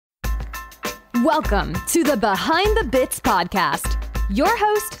Welcome to the Behind the Bits podcast. Your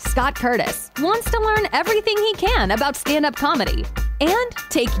host, Scott Curtis, wants to learn everything he can about stand-up comedy and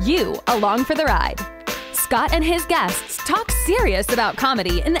take you along for the ride. Scott and his guests talk serious about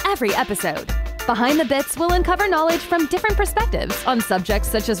comedy in every episode. Behind the Bits will uncover knowledge from different perspectives on subjects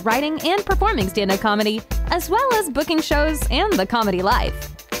such as writing and performing stand-up comedy, as well as booking shows and the comedy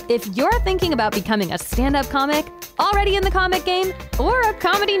life. If you're thinking about becoming a stand-up comic, already in the comic game, or a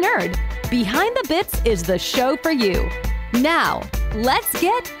comedy nerd, Behind the Bits is the show for you. Now, let's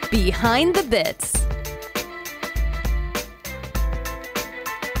get Behind the Bits.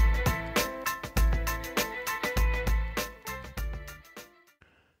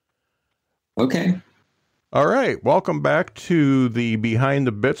 Okay. All right. Welcome back to the Behind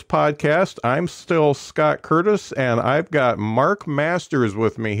the Bits podcast. I'm still Scott Curtis, and I've got Mark Masters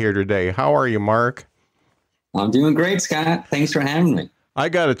with me here today. How are you, Mark? I'm doing great, Scott. Thanks for having me. I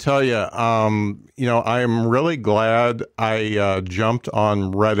got to tell you, I'm really glad I jumped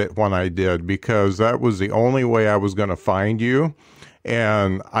on Reddit when I did, because that was the only way I was going to find you.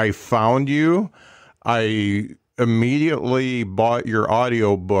 And I found you. I immediately bought your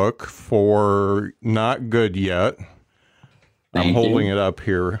audiobook for Not Good Yet. I'm holding it up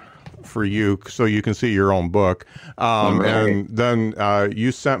here for you so you can see your own book. Right. And then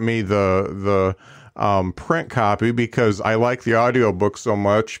you sent me the print copy because I like the audiobook so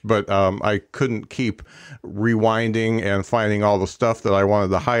much, but I couldn't keep rewinding and finding all the stuff that I wanted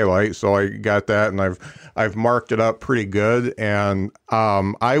to highlight. So I got that, and I've marked it up pretty good. And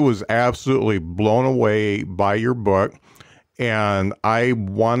I was absolutely blown away by your book. And I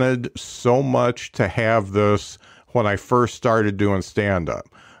wanted so much to have this when I first started doing stand-up.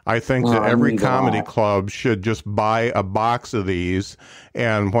 I think that every comedy club should just buy a box of these,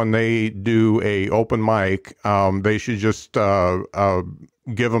 and when they do a open mic, they should just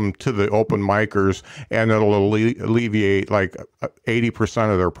give them to the open micers, and it'll alleviate like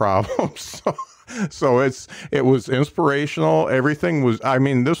 80% of their problems. So it was inspirational. Everything was,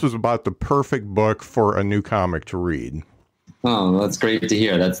 this was about the perfect book for a new comic to read. Oh, that's great to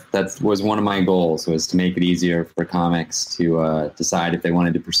hear. That was one of my goals, was to make it easier for comics to decide if they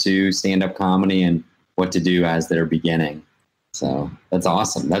wanted to pursue stand-up comedy and what to do as they're beginning. So that's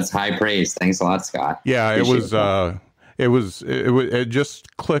awesome. That's high praise. Thanks a lot, Scott. Yeah, it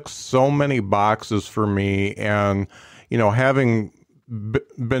just clicked so many boxes for me. And, having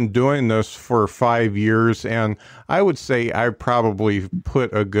been doing this for 5 years, and I would say I probably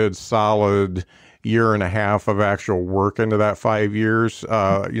put a good solid year and a half of actual work into that 5 years.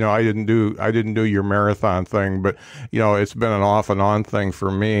 I didn't do your marathon thing, but it's been an off and on thing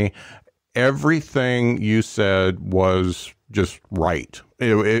for me. Everything you said was just right.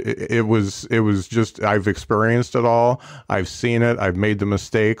 It was just, I've experienced it all. I've seen it. I've made the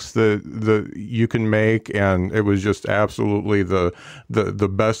mistakes that you can make, and it was just absolutely the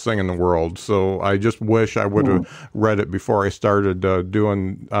best thing in the world. So I just wish I would have read it before I started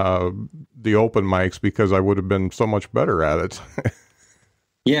doing the open mics, because I would have been so much better at it.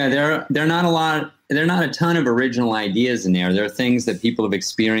 Yeah, there are not a ton of original ideas in there. There are things that people have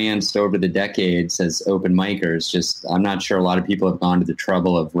experienced over the decades as open micers. Just, I'm not sure a lot of people have gone to the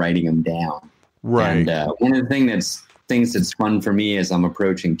trouble of writing them down. Right. And one of the things that's fun for me is I'm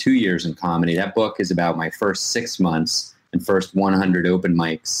approaching 2 years in comedy. That book is about my first 6 months and first 100 open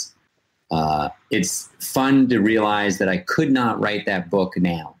mics. It's fun to realize that I could not write that book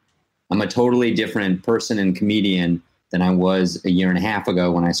now. I'm a totally different person and comedian than I was a year and a half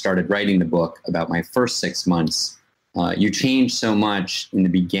ago when I started writing the book about my first 6 months. You change so much in the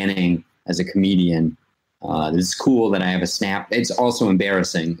beginning as a comedian. It's cool that I have a snap. It's also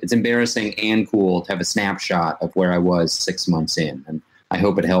embarrassing. It's embarrassing and cool to have a snapshot of where I was 6 months in. And I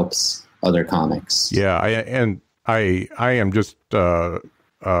hope it helps other comics. Yeah, I am just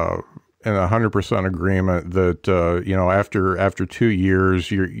in 100% agreement that after 2 years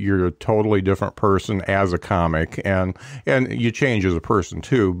you're a totally different person as a comic, and you change as a person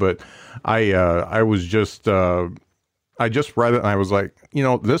too. But I was just I just read it and I was like,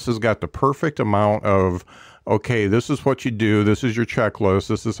 this has got the perfect amount of, okay, this is what you do, this is your checklist,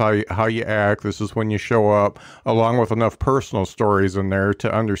 this is how you act, this is when you show up, along with enough personal stories in there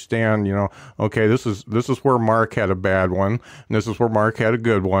to understand, okay, this is where Mark had a bad one, and this is where Mark had a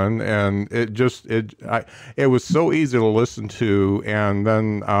good one, and it was so easy to listen to. And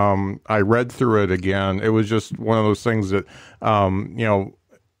then I read through it again. It was just one of those things that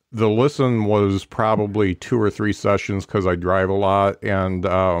the listen was probably 2 or 3 sessions because I drive a lot, and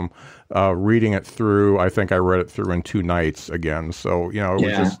reading it through, I think I read it through in 2 nights again. So, it was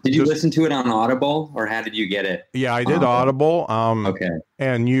just. Did you listen to it on Audible, or how did you get it? Yeah, I did Audible. Okay.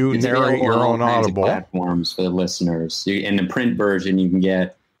 And you narrate your own Audible platforms for the listeners. In the print version, you can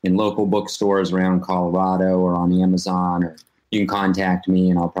get in local bookstores around Colorado or on Amazon, or you can contact me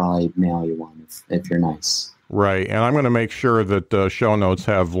and I'll probably mail you one if you're nice. Right. And I'm going to make sure that the show notes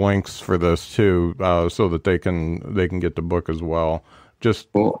have links for this too, so that they can get the book as well. Just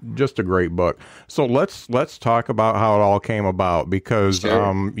a great book. So let's talk about how it all came about, because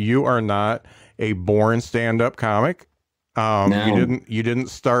sure. You are not a born stand-up comic. No. You didn't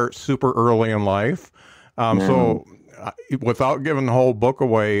start super early in life. No. So without giving the whole book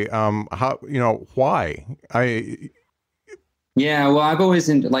away, why? Yeah, well, I've always,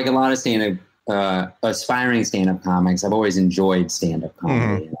 like a lot of aspiring stand-up comics, I've always enjoyed stand-up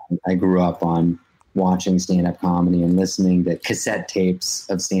comedy. Mm-hmm. I grew up on watching stand-up comedy and listening to cassette tapes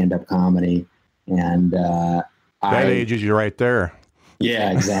of stand-up comedy. And that ages you right there.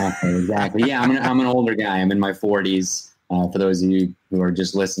 Yeah, exactly. Yeah, I'm an older guy. I'm in my 40s, for those of you who are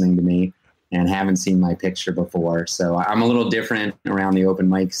just listening to me and haven't seen my picture before. So I'm a little different around the open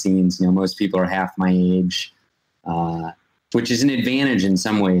mic scenes. Most people are half my age, which is an advantage in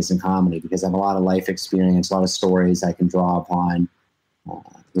some ways in comedy, because I have a lot of life experience, a lot of stories I can draw upon,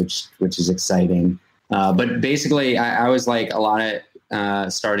 which is exciting. But basically, I was like a lot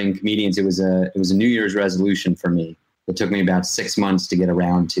of starting comedians. It was a New Year's resolution for me. It took me about 6 months to get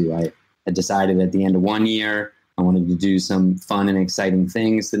around to. I decided at the end of one year, I wanted to do some fun and exciting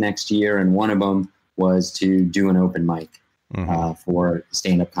things the next year, and one of them was to do an open mic. Mm-hmm. For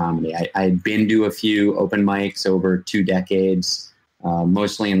stand-up comedy. I had been to a few open mics over 2 decades,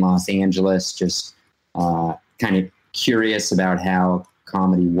 mostly in Los Angeles, just kind of curious about how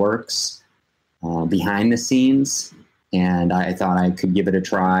comedy works behind the scenes. And I thought I could give it a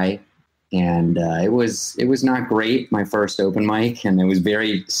try. And it was not great, my first open mic, and it was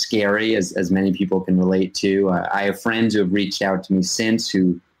very scary, as many people can relate to. I have friends who have reached out to me since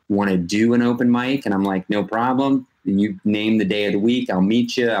who want to do an open mic, and I'm like, no problem. You name the day of the week, I'll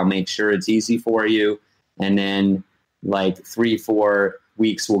meet you. I'll make sure it's easy for you. And then like 3-4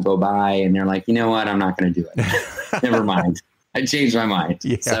 weeks will go by and they're like, you know what? I'm not going to do it. Never mind. I changed my mind.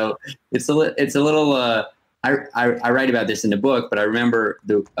 Yeah. So it's a little, I write about this in the book, but I remember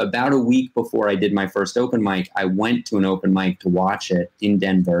about a week before I did my first open mic, I went to an open mic to watch it in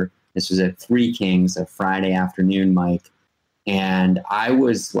Denver. This was at Three Kings, a Friday afternoon mic. And I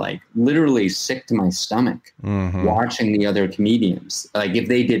was like literally sick to my stomach watching the other comedians. Like if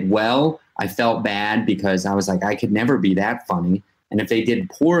they did well, I felt bad because I was like, I could never be that funny. And if they did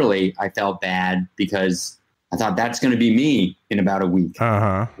poorly, I felt bad because I thought that's going to be me in about a week.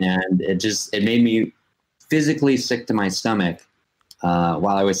 Uh-huh. And it made me physically sick to my stomach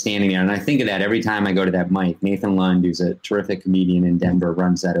while I was standing there. And I think of that every time I go to that mic. Nathan Lund, who's a terrific comedian in Denver,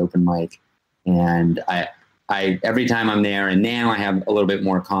 runs that open mic. And I every time I'm there, and now I have a little bit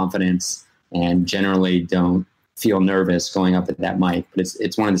more confidence and generally don't feel nervous going up at that mic. But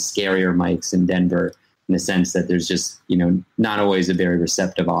it's one of the scarier mics in Denver in the sense that there's just, not always a very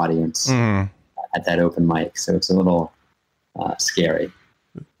receptive audience at that open mic. So it's a little scary.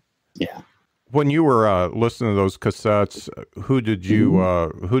 Yeah. When you were listening to those cassettes, who did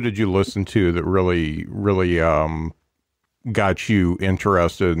you listen to that really got you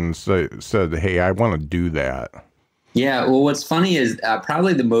interested and said, hey, I want to do that? Yeah, well, what's funny is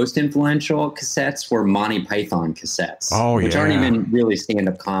probably the most influential cassettes were Monty Python cassettes, which aren't even really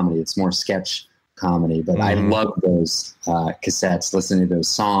stand-up comedy. It's more sketch comedy, but I love those cassettes, listening to those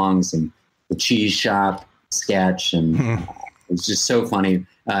songs and the Cheese Shop sketch, and it was just so funny.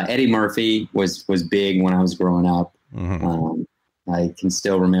 Eddie Murphy was big when I was growing up. I can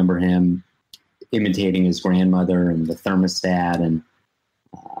still remember him imitating his grandmother and the thermostat, and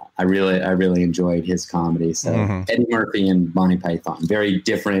I really enjoyed his comedy. So Eddie Murphy and Monty Python, very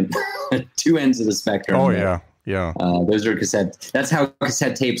different, 2 ends of the spectrum. Oh yeah. Those are cassette. That's how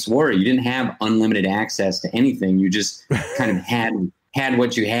cassette tapes were. You didn't have unlimited access to anything. You just kind of had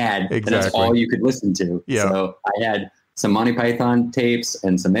what you had, and that's all you could listen to. Yeah. So I had some Monty Python tapes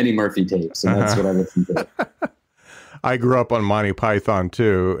and some Eddie Murphy tapes, and that's what I listened to. I grew up on Monty Python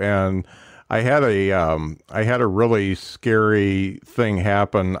too, and I had a really scary thing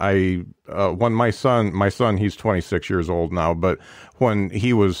happen. When my son, he's 26 years old now, but when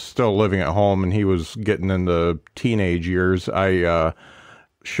he was still living at home and he was getting into teenage years,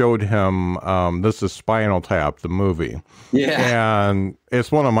 showed him, this is Spinal Tap, the movie. Yeah. And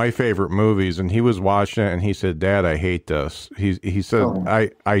it's one of my favorite movies. And he was watching it and he said, Dad, I hate this. He said,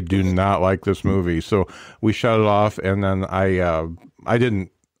 I do not like this movie. So we shut it off. And then I didn't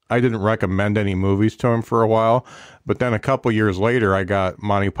recommend any movies to him for a while. But then a couple years later, I got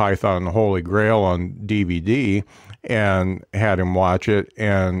Monty Python and the Holy Grail on DVD and had him watch it,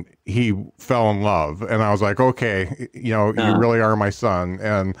 and he fell in love. And I was like, okay, you really are my son.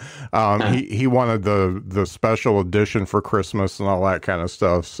 And he wanted the special edition for Christmas and all that kind of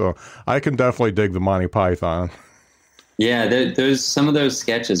stuff. So I can definitely dig the Monty Python. Yeah, some of those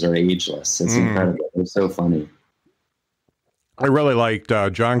sketches are ageless. It's incredible. They're so funny. I really liked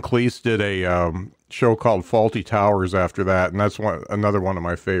John Cleese did a show called Faulty Towers after that, and that's another one of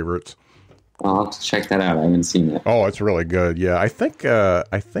my favorites. I'll have to check that out. I haven't seen it. Oh, it's really good. Yeah, I think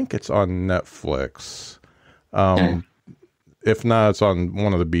it's on Netflix. Okay. If not, it's on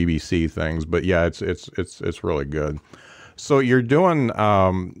one of the BBC things. But yeah, it's really good. So you're doing.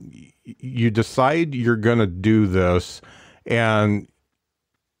 You decide you're going to do this, and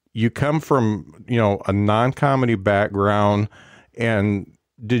you come from a non-comedy background. And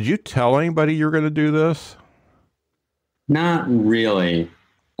did you tell anybody you're going to do this? Not really.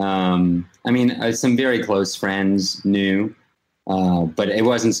 I mean, some very close friends knew, but it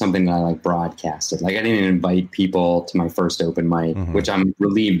wasn't something that I broadcasted. I didn't invite people to my first open mic, which I'm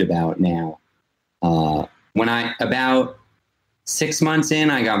relieved about now. About 6 months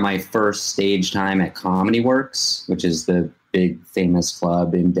in, I got my first stage time at Comedy Works, which is the big famous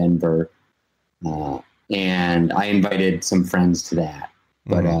club in Denver. And I invited some friends to that.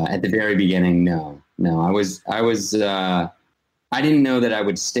 But at the very beginning, no, I didn't know that I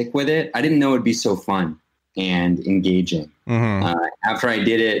would stick with it. I didn't know it'd be so fun and engaging. After I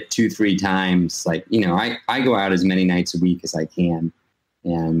did it 2-3 times, I go out as many nights a week as I can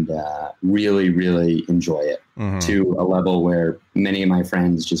and really, really enjoy it to a level where many of my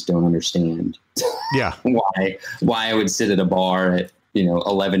friends just don't understand why I would sit at a bar at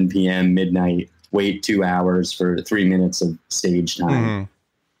 11 p.m. midnight, wait 2 hours for 3 minutes of stage time.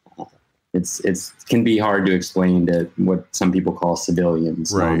 It's can be hard to explain to what some people call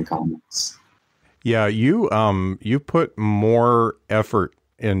civilians, non-comics. Yeah, you put more effort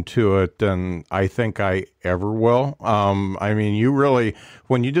into it than I think I ever will. I mean, you really,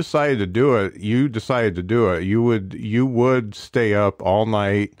 when you decided to do it, You would stay up all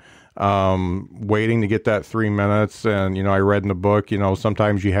night, waiting to get that 3 minutes. And, I read in the book,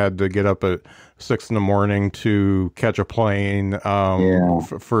 sometimes you had to get up at 6 a.m. to catch a plane,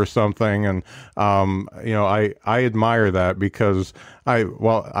 for something. And, I admire that because I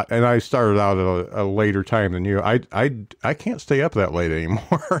started out at a later time than you. I can't stay up that late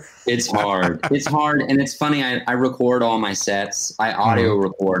anymore. It's hard. It's hard. And it's funny. I record all my sets. I audio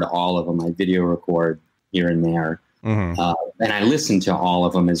record all of them. I video record here and there. And I listen to all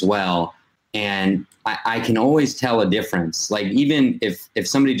of them as well. And I can always tell a difference. Even if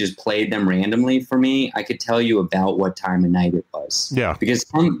somebody just played them randomly for me, I could tell you about what time of night it was. Yeah. Because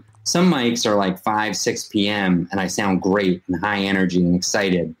some mics are 5, 6 p.m. and I sound great and high energy and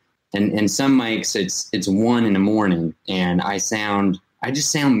excited. And some mics, it's 1 a.m. and I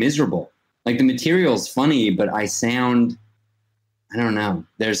just sound miserable. The material's funny, but I don't know.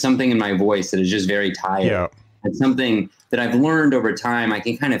 There's something in my voice that is just very tired. Yeah. It's something that I've learned over time. I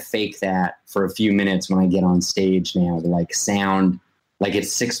can kind of fake that for a few minutes when I get on stage now to sound like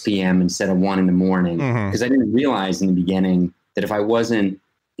it's 6 p.m. instead of 1 a.m. Because I didn't realize in the beginning that if I wasn't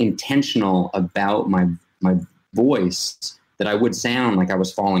intentional about my voice, that I would sound like I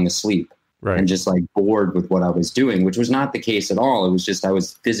was falling asleep and just bored with what I was doing, which was not the case at all. It was just I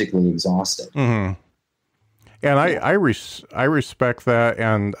was physically exhausted. And I respect that.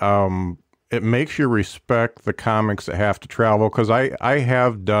 And it makes you respect the comics that have to travel, because I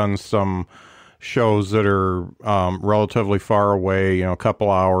have done some shows that are relatively far away, a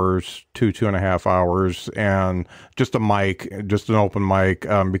couple hours, 2.5 hours, and just an open mic,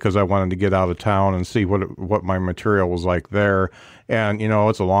 because I wanted to get out of town and see what my material was like there. And,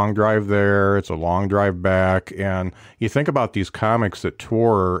 it's a long drive there, it's a long drive back. And you think about these comics that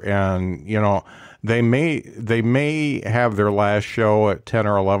tour and, they may have their last show at 10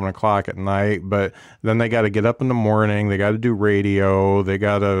 or 11 o'clock at night, but then they got to get up in the morning. They got to do radio. They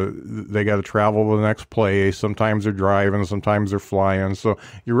got to travel to the next place. Sometimes they're driving, sometimes they're flying. So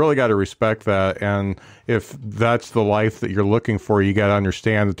you really got to respect that. And if that's the life that you're looking for, you got to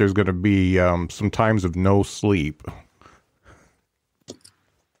understand that there's going to be some times of no sleep.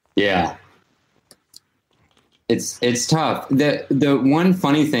 Yeah. It's tough. The one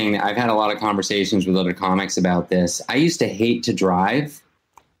funny thing, I've had a lot of conversations with other comics about this. I used to hate to drive.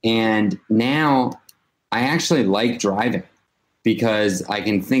 And now I actually like driving because I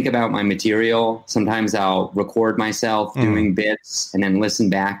can think about my material. Sometimes I'll record myself doing bits and then listen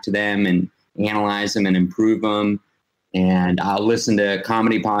back to them and analyze them and improve them. And I'll listen to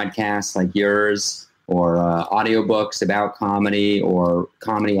comedy podcasts like yours, or audiobooks about comedy, or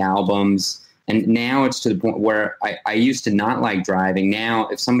comedy albums. And now it's to the point where I used to not like driving. Now,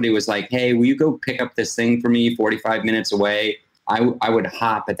 if somebody was like, hey, will you go pick up this thing for me 45 minutes away? I would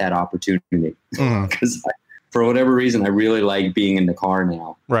hop at that opportunity because for whatever reason, I really like being in the car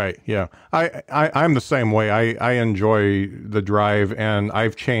now. Right. Yeah. I'm the same way. I enjoy the drive, and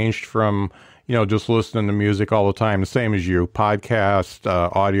I've changed from, just listening to music all the time, the same as you, podcasts,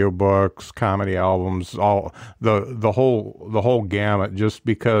 audiobooks, comedy albums, all the whole gamut, just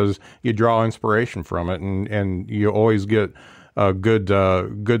because you draw inspiration from it, and you always get a good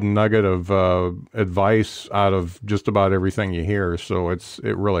nugget of advice out of just about everything you hear. So it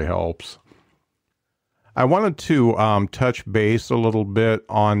really helps. I wanted to touch base a little bit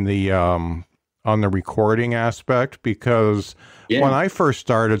on the recording aspect, because when I first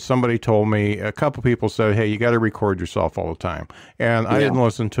started, somebody told me, a couple people said, hey, you got to record yourself all the time. And I didn't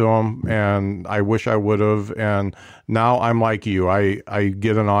listen to them, and I wish I would have. And now I'm like you. I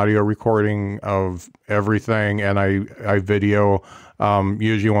get an audio recording of everything, and I video.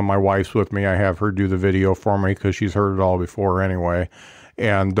 Usually when my wife's with me, I have her do the video for me because she's heard it all before anyway.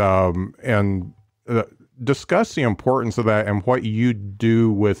 And discuss the importance of that and what you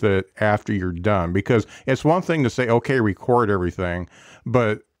do with it after you're done, because it's one thing to say, okay, record everything,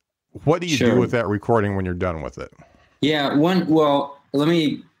 but what do you do with that recording when you're done with it? Yeah. Well, let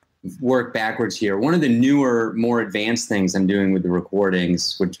me work backwards here. One of the newer, more advanced things I'm doing with the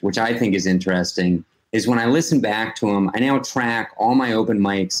recordings, which I think is interesting, is when I listen back to them, I now track all my open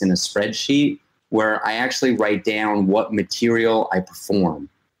mics in a spreadsheet where I actually write down what material I perform.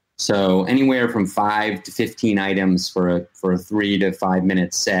 So anywhere from 5 to 15 items for a 3 to 5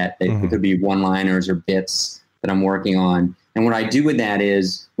 minute set. It could be one-liners or bits that I'm working on. And what I do with that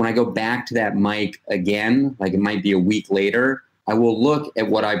is when I go back to that mic again, like it might be a week later, I will look at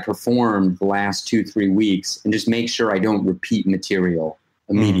what I performed the last 2-3 weeks and just make sure I don't repeat material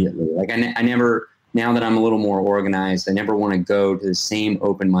immediately. Like I never, now that I'm a little more organized, I never want to go to the same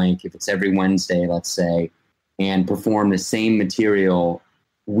open mic, if it's every Wednesday, let's say, and perform the same material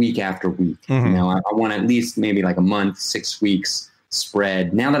week after week. I want at least maybe like a month, 6 weeks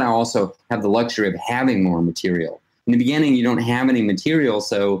spread. Now that I also have the luxury of having more material. In the beginning, you don't have any material,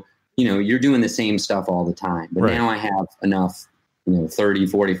 so you're doing the same stuff all the time. But now I have enough, 30,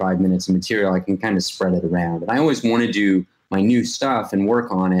 45 minutes of material. I can kind of spread it around. And I always want to do my new stuff and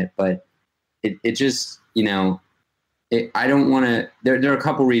work on it, but it just, I don't want to. There are a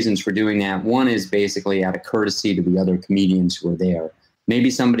couple reasons for doing that. One is basically out of courtesy to the other comedians who are there.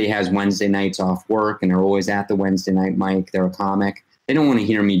 Maybe somebody has Wednesday nights off work and they're always at the Wednesday night mic. They're a comic. They don't want to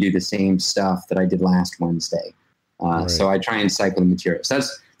hear me do the same stuff that I did last Wednesday. So I try and cycle the material. So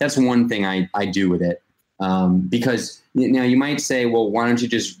that's one thing I do with it. Because you might say, well, why don't you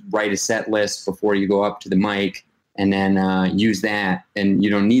just write a set list before you go up to the mic and then use that, and you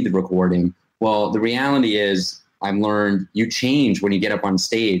don't need the recording. Well, the reality is, I've learned you change when you get up on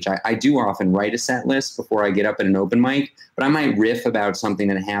stage. I do often write a set list before I get up at an open mic, but I might riff about something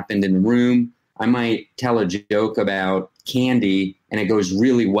that happened in the room. I might tell a joke about candy and it goes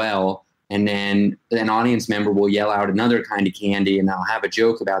really well. And then an audience member will yell out another kind of candy, and I'll have a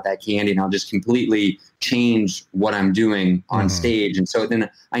joke about that candy, and I'll just completely change what I'm doing on stage. And so then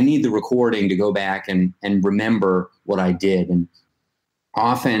I need the recording to go back and remember what I did. And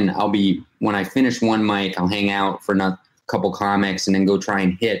often when I finish one mic, I'll hang out for a couple comics and then go try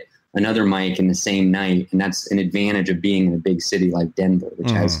and hit another mic in the same night. And that's an advantage of being in a big city like Denver,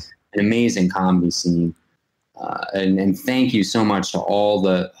 which has an amazing comedy scene. And thank you so much to all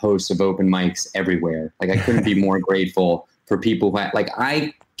the hosts of open mics everywhere. Like, I couldn't be more grateful for people who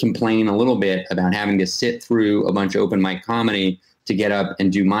I complain a little bit about having to sit through a bunch of open mic comedy to get up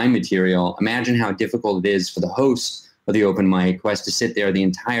and do my material. Imagine how difficult it is for the host of the open mic who has to sit there the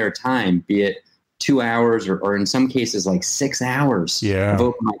entire time, be it 2 hours or in some cases like 6 hours of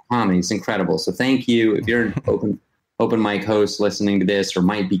open mic comedy. It's incredible. So thank you. If you're an open mic host listening to this or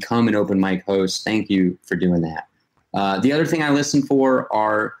might become an open mic host, thank you for doing that. The other thing I listen for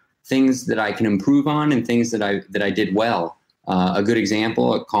are things that I can improve on and things that I did well. A good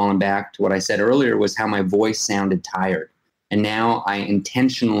example, calling back to what I said earlier, was how my voice sounded tired. And now I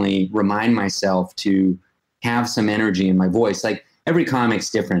intentionally remind myself to have some energy in my voice. Like, every comic's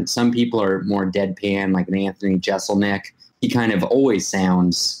different. Some people are more deadpan, like an Anthony Jeselnik. He kind of always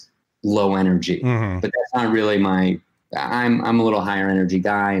sounds low energy, but that's not really my I'm a little higher energy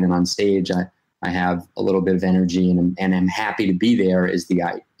guy, and I'm on stage. I have a little bit of energy, and I'm happy to be there. Is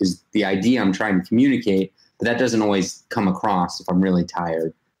the idea I'm trying to communicate, but that doesn't always come across if I'm really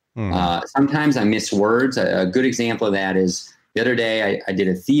tired. Sometimes I miss words. A good example of that is the other day I did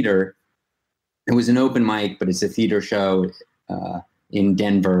a theater. It was an open mic, but it's a theater show in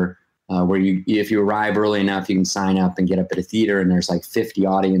Denver where if you arrive early enough, you can sign up and get up at a theater, and there's like 50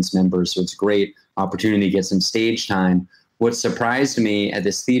 audience members. So it's a great opportunity to get some stage time. What surprised me at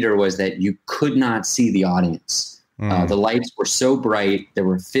this theater was that you could not see the audience. The lights were so bright. There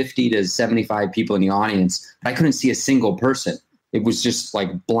were 50 to 75 people in the audience, but I couldn't see a single person. It was just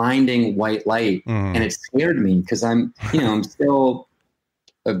like blinding white light. And it scared me because I'm still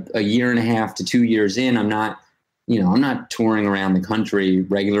a year and a half to 2 years in. I'm not touring around the country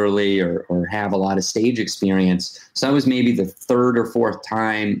regularly or have a lot of stage experience. So that was maybe the third or fourth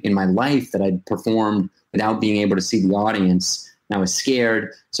time in my life that I'd performed without being able to see the audience. And I was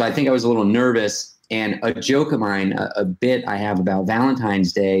scared. So I think I was a little nervous. And a joke of mine, a bit I have about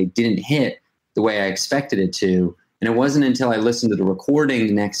Valentine's Day, didn't hit the way I expected it to. And it wasn't until I listened to the recording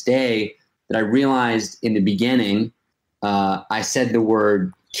the next day that I realized in the beginning, I said the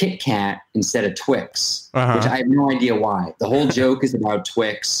word Kit Kat instead of Twix, which I have no idea why. The whole joke is about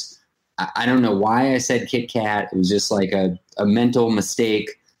Twix. I don't know why I said Kit Kat. It was just like a mental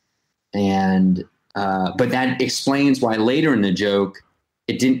mistake. And but that explains why later in the joke,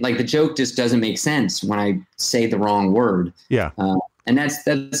 it didn't, like, the joke just doesn't make sense when I say the wrong word. Yeah. And that's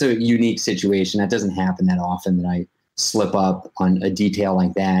a unique situation. That doesn't happen that often, that I slip up on a detail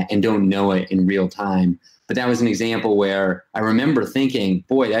like that and don't know it in real time. But that was an example where I remember thinking,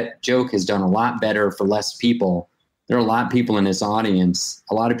 boy, that joke has done a lot better for less people. There are a lot of people in this audience,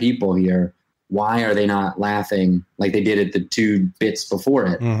 a lot of people here. Why are they not laughing like they did at the 2 bits before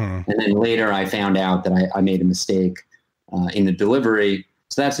it? And then later I found out that I made a mistake in the delivery.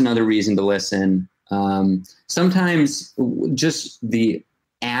 So that's another reason to listen. Sometimes just the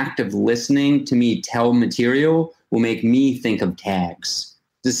act of listening to me tell material will make me think of tags.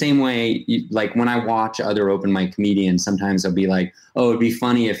 The same way, like when I watch other open mic comedians, sometimes I'll be like, oh, it'd be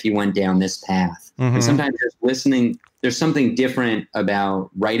funny if he went down this path. And sometimes just listening, there's something different about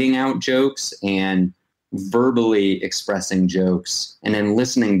writing out jokes and verbally expressing jokes and then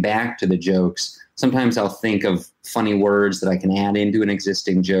listening back to the jokes. Sometimes I'll think of funny words that I can add into an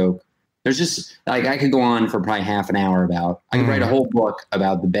existing joke. There's just, like, I could go on for probably half an hour I could write a whole book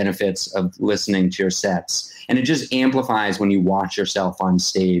about the benefits of listening to your sets. And it just amplifies when you watch yourself on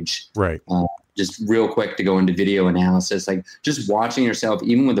stage. Right. Just real quick to go into video analysis, like just watching yourself,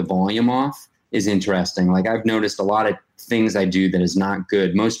 even with the volume off, is interesting. Like, I've noticed a lot of things I do that is not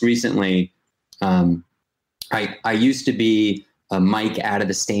good. Most recently, I used to be a mic out of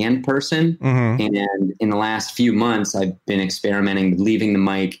the stand person. And in the last few months, I've been experimenting with leaving the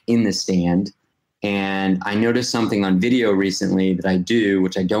mic in the stand. And I noticed something on video recently that I do,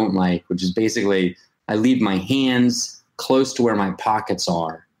 which I don't like, which is basically I leave my hands close to where my pockets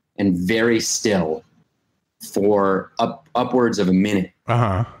are and very still for upwards of a minute.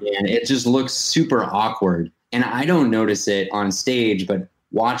 And it just looks super awkward. And I don't notice it on stage, but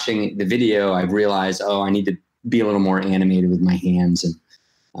watching the video, I've realized, I need to be a little more animated with my hands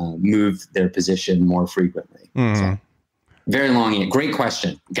and move their position more frequently. So, very long. Great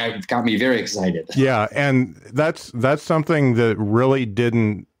question. Got me very excited. Yeah. And that's something that really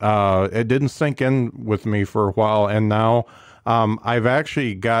didn't sink in with me for a while. And now I've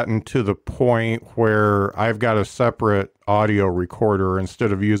actually gotten to the point where I've got a separate audio recorder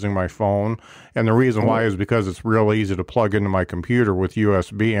instead of using my phone. And the reason why is because it's real easy to plug into my computer with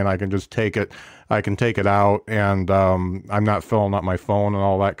USB, and I can just take it out, and I'm not filling up my phone and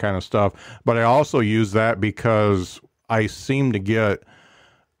all that kind of stuff. But I also use that because I seem to get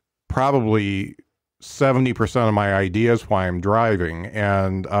probably 70% of my ideas while I'm driving.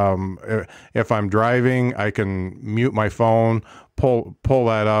 And if I'm driving, I can mute my phone, pull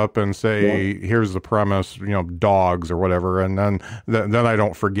that up and say, here's the premise, dogs or whatever. And then I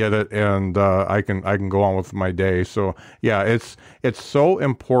don't forget it, and I can go on with my day. So yeah, it's so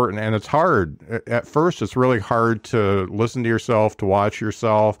important, and it's hard. At first, it's really hard to listen to yourself, to watch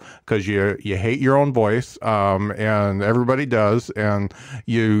yourself, because you hate your own voice, and everybody does, and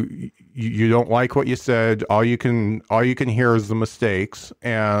you don't like what you said. All you can hear is the mistakes,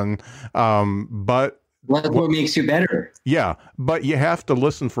 and but what makes you better? Yeah, but you have to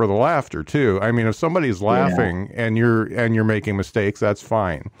listen for the laughter too. I mean, if somebody's laughing and you're making mistakes, that's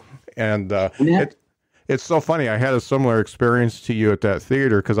fine. And it's so funny. I had a similar experience to you at that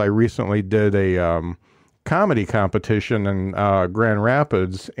theater because I recently did a comedy competition in Grand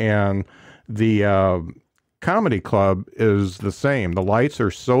Rapids, and the comedy club is the same. The lights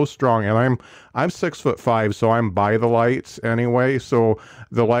are so strong, and I'm 6'5", so I'm by the lights anyway. So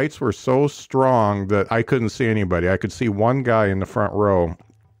the lights were so strong that I couldn't see anybody. I could see one guy in the front row,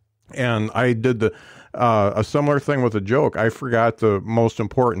 and I did a similar thing with a joke. I forgot the most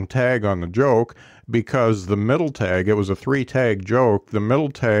important tag on the joke because the middle tag, it was a 3-tag joke. The middle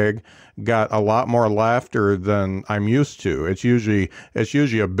tag got a lot more laughter than I'm used to. It's usually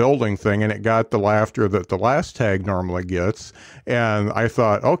a building thing, and it got the laughter that the last tag normally gets. And I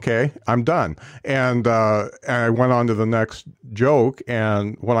thought, okay, I'm done. And I went on to the next joke.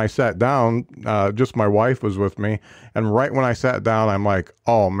 And when I sat down, just my wife was with me. And right when I sat down, I'm like,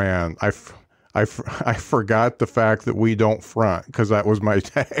 oh man, I forgot the fact that we don't front, because that was my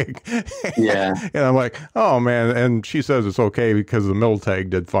tag. Yeah. And I'm like, oh man. And she says it's okay because the middle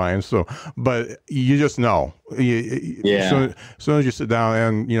tag did fine. So, but you just know. Yeah. As soon as you sit down,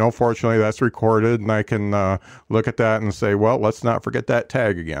 and fortunately that's recorded, and I can look at that and say, well, let's not forget that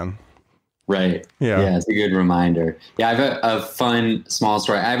tag again. Right. Yeah, it's a good reminder. Yeah, I have a fun small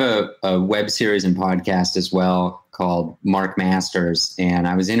story. I have a web series and podcast as well called Mark Masters, and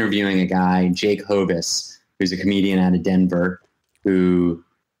I was interviewing a guy, Jake Hovis, who's a comedian out of Denver, who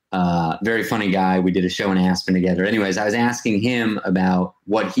very funny guy. We did a show in Aspen together. Anyways, I was asking him about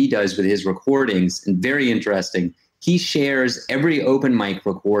what he does with his recordings, and very interesting. He shares every open mic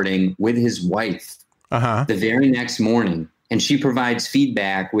recording with his wife the very next morning. And she provides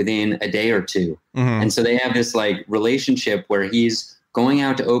feedback within a day or two. Mm-hmm. And so they have this like relationship where he's going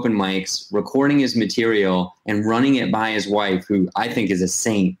out to open mics, recording his material and running it by his wife, who I think is a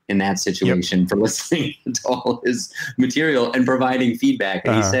saint in that situation for listening to all his material and providing feedback.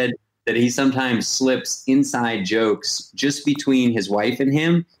 And he said that he sometimes slips inside jokes just between his wife and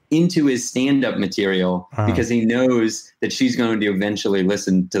him into his stand-up material because he knows that she's going to eventually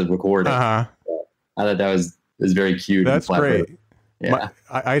listen to the recording. I thought that was very cute. That's great. Yeah.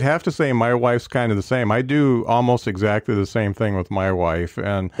 I'd have to say my wife's kind of the same. I do almost exactly the same thing with my wife,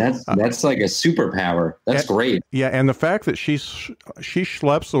 and that's like a superpower. That's great. Yeah, and the fact that she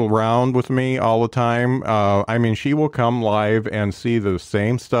schleps around with me all the time. I mean, she will come live and see the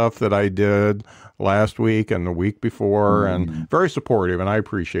same stuff that I did last week and the week before, and very supportive, and I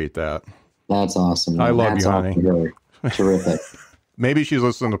appreciate that. That's awesome. I love you, honey. Really terrific. Maybe she's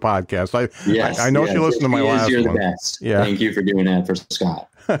listening to podcasts. I know she listened to my last one. You're the best. Yeah. Thank you for doing that for Scott.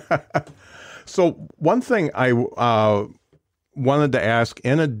 So one thing I wanted to ask,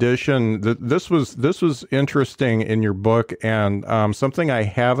 in addition, this was interesting in your book, and something I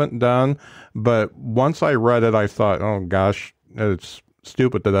haven't done, but once I read it, I thought, oh gosh, it's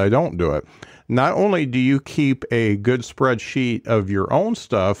stupid that I don't do it. Not only do you keep a good spreadsheet of your own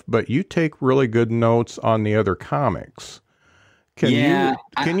stuff, but you take really good notes on the other comics. Can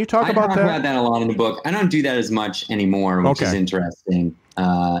you talk about that? I talk about that a lot in the book. I don't do that as much anymore, which is interesting.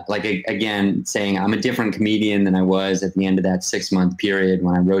 Again, saying I'm a different comedian than I was at the end of that 6-month period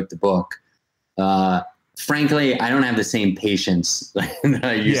when I wrote the book. Frankly, I don't have the same patience that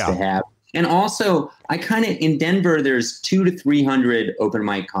I used to have. And also, in Denver, there's 200 to 300 open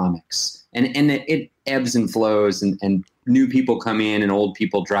mic comics, and it ebbs and flows, and new people come in and old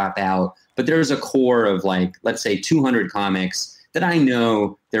people drop out. But there's a core of let's say 200 comics that I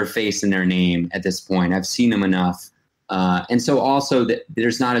know their face and their name at this point. I've seen them enough. And so also that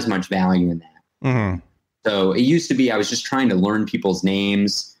there's not as much value in that. Mm-hmm. So it used to be, I was just trying to learn people's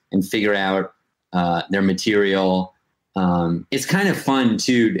names and figure out their material. It's kind of fun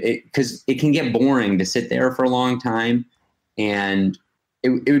too, because it can get boring to sit there for a long time. And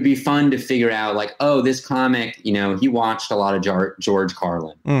it would be fun to figure out this comic, he watched a lot of George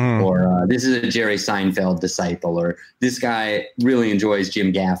Carlin, or this is a Jerry Seinfeld disciple, or this guy really enjoys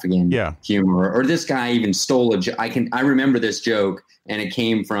Jim Gaffigan humor, or this guy even stole I remember this joke and it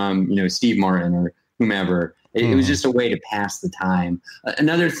came from, Steve Martin or whomever. It was just a way to pass the time.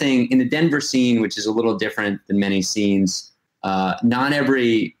 Another thing in the Denver scene, which is a little different than many scenes, not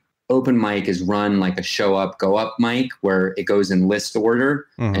every open mic is run like a show up, go up mic where it goes in list order.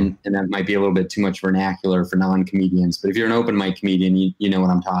 And that might be a little bit too much vernacular for non-comedians. But if you're an open mic comedian, you know what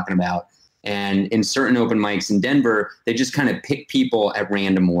I'm talking about. And in certain open mics in Denver, they just kind of pick people at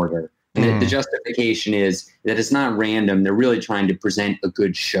random order. And the justification is that it's not random. They're really trying to present a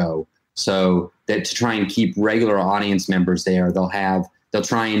good show. So that to try and keep regular audience members there, they'll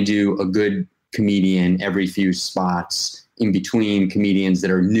try and do a good comedian every few spots in between comedians that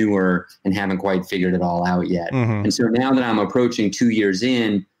are newer and haven't quite figured it all out yet. And so now that I'm approaching 2 years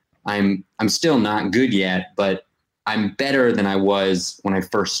in, I'm still not good yet, but I'm better than I was when I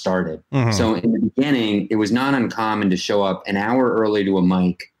first started. So in the beginning, it was not uncommon to show up an hour early to a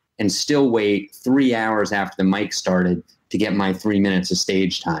mic and still wait 3 hours after the mic started to get my 3 minutes of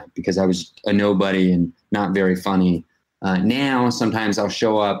stage time because I was a nobody and not very funny. Now, sometimes I'll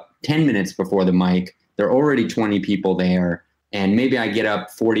show up 10 minutes before the mic. There are already 20 people there. And maybe I get up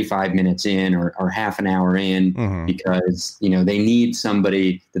 45 minutes in or half an hour in because, you know, they need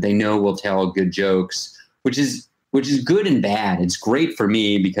somebody that they know will tell good jokes, which is good and bad. It's great for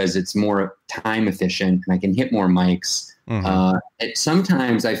me because it's more time efficient and I can hit more mics.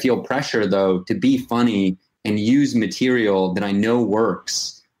 Sometimes I feel pressure, though, to be funny and use material that I know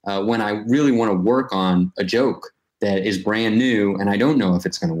works when I really want to work on a joke that is brand new and I don't know if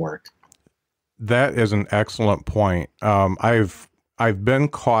it's going to work. That is an excellent point. I've been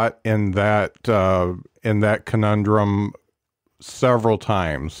caught in that conundrum several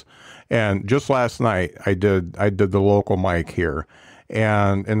times, and just last night I did the local mic here,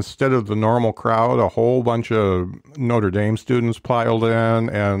 and instead of the normal crowd, a whole bunch of Notre Dame students piled in,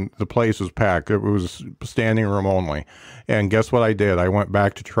 and the place was packed. It was standing room only. And guess what I did? I went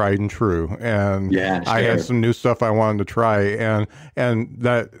back to tried and true, and I had some new stuff I wanted to try, and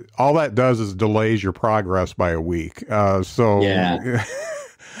that all that does is delays your progress by a week. So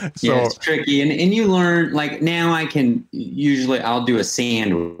it's tricky, and you learn, like, now I'll do a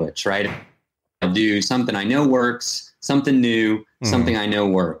sandwich, right? I'll do something I know works, something new, something I know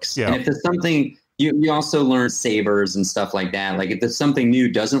works, and if there's something. You also learn savers and stuff like that. Like if there's something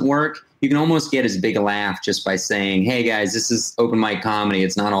new doesn't work, you can almost get as big a laugh just by saying, "Hey guys, this is open mic comedy.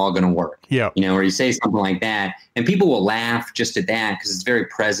 It's not all going to work." Yeah, you know, or you say something like that, and people will laugh just at that because it's very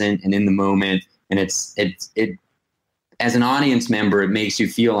present and in the moment, and it as an audience member, it makes you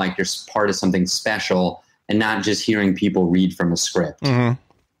feel like you're part of something special and not just hearing people read from a script.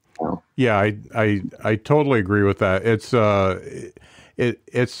 So. Yeah, I totally agree with that.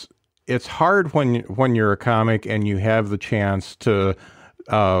 It's hard when you're a comic and you have the chance to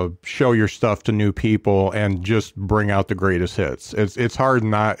show your stuff to new people and just bring out the greatest hits. It's hard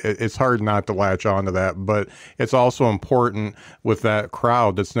not to latch onto that, but it's also important with that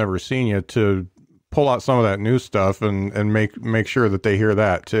crowd that's never seen you to pull out some of that new stuff and make sure that they hear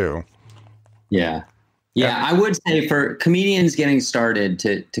that too. Yeah. I would say for comedians getting started,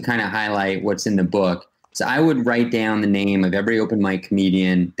 to kind of highlight what's in the book. So I would write down the name of every open mic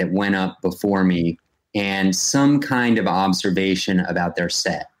comedian that went up before me and some kind of observation about their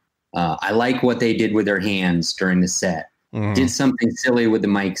set. I like what they did with their hands during the set. Did something silly with the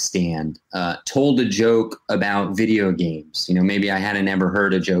mic stand. Told a joke about video games. You know, maybe I hadn't ever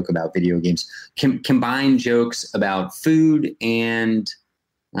heard a joke about video games. Combined jokes about food and,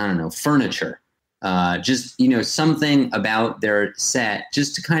 I don't know, furniture. Just, you know, something about their set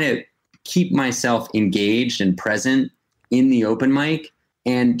just to kind of keep myself engaged and present in the open mic.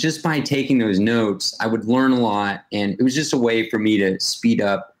 And just by taking those notes, I would learn a lot. And it was just a way for me to speed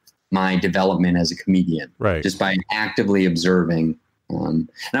up my development as a comedian, right? Just by actively observing. And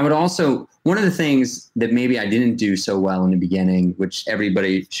I would also, one of the things that maybe I didn't do so well in the beginning, which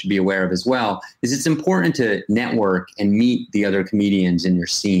everybody should be aware of as well, is it's important to network and meet the other comedians in your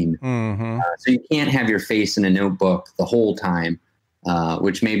scene. So you can't have your face in a notebook the whole time.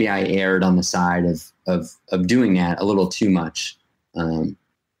 Which maybe I erred on the side of doing that a little too much. And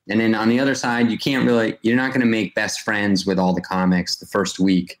then on the other side, you're not going to make best friends with all the comics the first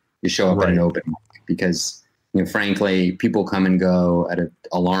week you show up at an open mic because, you know, frankly, people come and go at an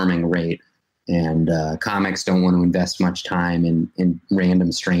alarming rate, and comics don't want to invest much time in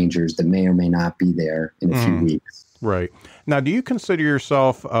random strangers that may or may not be there in a few weeks. Right. Now, do you consider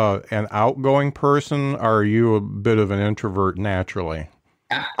yourself an outgoing person, or are you a bit of an introvert naturally?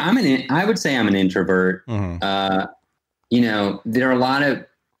 I would say I'm an introvert. You know, there are a lot of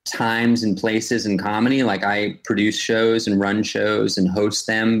times and places in comedy, like I produce shows and run shows and host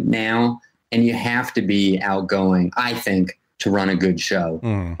them now, and you have to be outgoing, I think, to run a good show.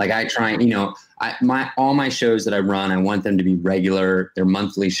 Like I try, you know, all my shows that I run, I want them to be regular. They're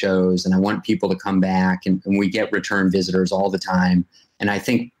monthly shows, and I want people to come back, and we get return visitors all the time. And I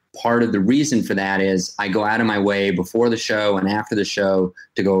think part of the reason for that is I go out of my way before the show and after the show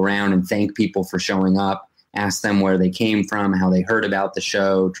to go around and thank people for showing up, ask them where they came from, how they heard about the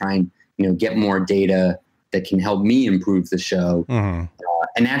show, try and, you know, get more data that can help me improve the show.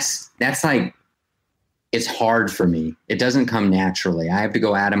 And that's like, it's hard for me. It doesn't come naturally. I have to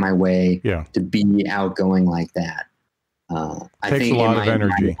go out of my way to be outgoing like that. I think a lot of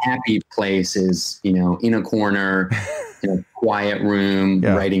energy. My happy place is, you know, in a corner, in a quiet room,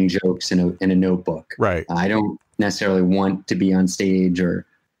 writing jokes in a notebook. Right. I don't necessarily want to be on stage or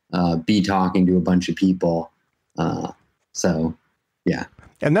be talking to a bunch of people. So, yeah.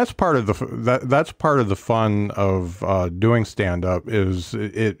 And that's part of that's part of the fun of doing stand up is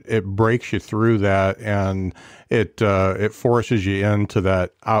it breaks you through that, and it forces you into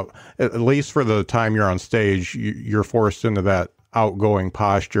that out, at least for the time you're on stage. You're forced into that outgoing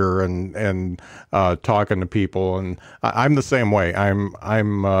posture and talking to people. And I'm the same way. I'm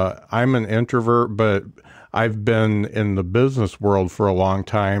an introvert, but I've been in the business world for a long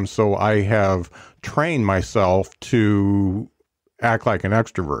time, so I have trained myself to act like an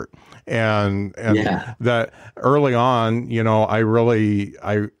extrovert. And that early on, I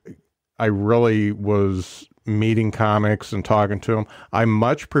really was meeting comics and talking to them. I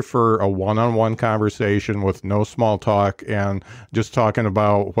much prefer a one-on-one conversation with no small talk and just talking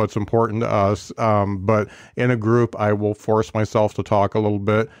about what's important to us. But in a group, I will force myself to talk a little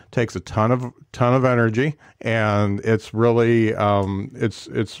bit. It takes a ton of energy, and it's really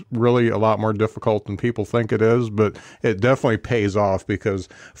it's really a lot more difficult than people think it is. But it definitely pays off, because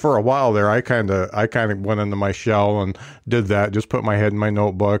for a while there, I kind of went into my shell and did that. Just put my head in my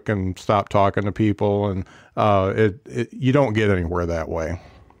notebook and stopped talking to people, and you don't get anywhere that way.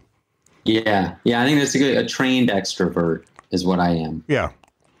 Yeah. I think that's a trained extrovert is what I am. Yeah.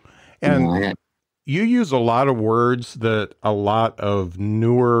 And you use a lot of words that a lot of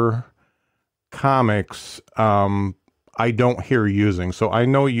newer comics I don't hear using. So I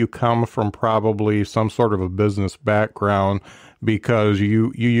know you come from probably some sort of a business background, because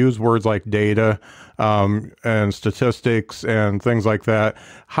you use words like data and statistics and things like that.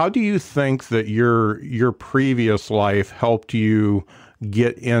 How do you think that your previous life helped you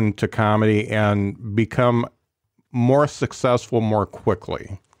get into comedy and become more successful more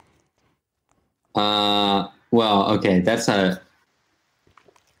quickly? Well, okay, that's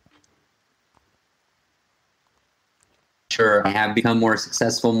sure, I have become more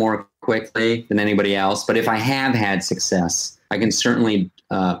successful more quickly than anybody else. But if I have had success, I can certainly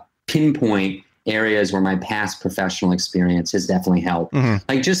pinpoint areas where my past professional experience has definitely helped. Mm-hmm.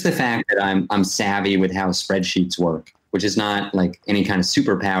 Like just the fact that I'm savvy with how spreadsheets work, which is not like any kind of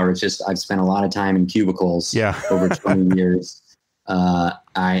superpower. It's just I've spent a lot of time in cubicles over 20 years. I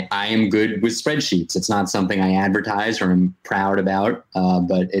am good with spreadsheets. It's not something I advertise or I'm proud about,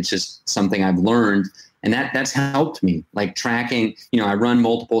 but it's just something I've learned. And that's helped me, like tracking, I run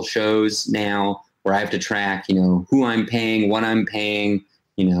multiple shows now where I have to track, who I'm paying, what I'm paying,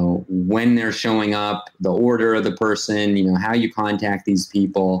 when they're showing up, the order of the person, how you contact these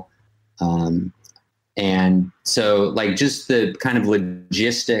people. And so like just the kind of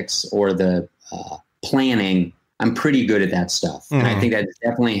logistics or the planning, I'm pretty good at that stuff. Mm-hmm. And I think that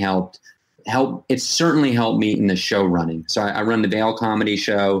definitely helped. It's certainly helped me in the show running. So I run the Vail Comedy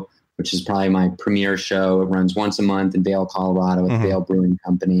Show, which is probably my premier show. It runs once a month in Vail, Colorado with the Vail Brewing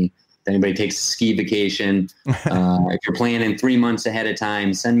Company. If anybody takes a ski vacation, if you're planning 3 months ahead of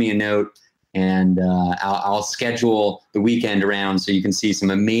time, send me a note and I'll schedule the weekend around so you can see some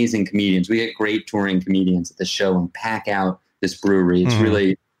amazing comedians. We get great touring comedians at the show and pack out this brewery. It's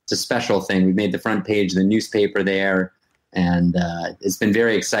really, it's a special thing. We've made the front page of the newspaper there, and it's been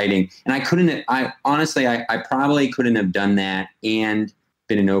very exciting. And I honestly probably couldn't have done that and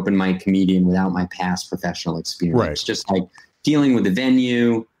been an open mic comedian without my past professional experience. Right. Just like dealing with the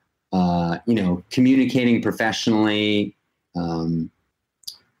venue, communicating professionally,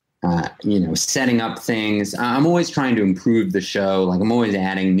 setting up things. I'm always trying to improve the show. Like I'm always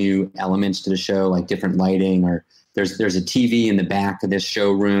adding new elements to the show, like different lighting, or there's a TV in the back of this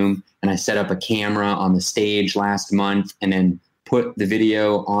showroom, and I set up a camera on the stage last month and then put the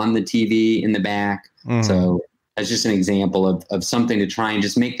video on the TV in the back. Mm-hmm. So that's just an example of something to try and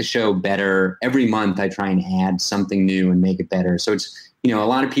just make the show better. Every month I try and add something new and make it better. So it's, a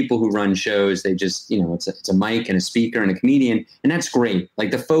lot of people who run shows, they just, it's a mic and a speaker and a comedian, and that's great. Like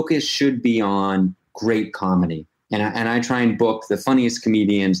the focus should be on great comedy. And I try and book the funniest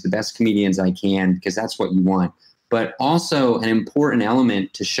comedians, the best comedians I can, because that's what you want. But also an important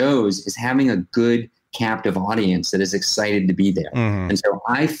element to shows is having a good captive audience that is excited to be there. Mm-hmm. And so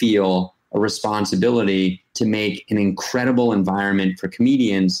I feel a responsibility to make an incredible environment for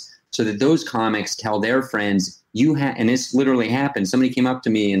comedians so that those comics tell their friends, and this literally happened. Somebody came up to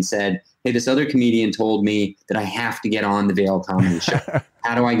me and said, hey, this other comedian told me that I have to get on the Vail Comedy Show.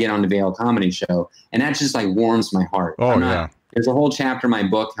 How do I get on the Vail Comedy Show? And that just like warms my heart. There's a whole chapter in my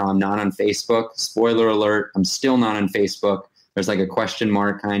book, how I'm not on Facebook. Spoiler alert, I'm still not on Facebook. There's like a question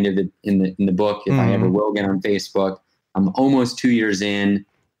mark kind of in the book if I ever will get on Facebook. I'm almost 2 years in,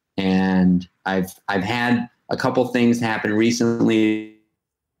 and I've had a couple things happen recently.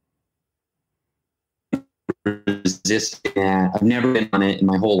 Resisting that. I've never been on it in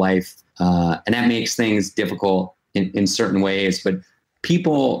my whole life, and that makes things difficult in certain ways. But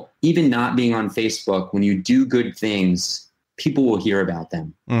people, even not being on Facebook, when you do good things, people will hear about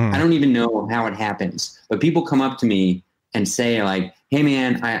them. I don't even know how it happens, but people come up to me and say like, hey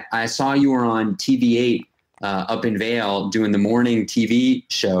man, I saw you were on TV8 up in Vail doing the morning TV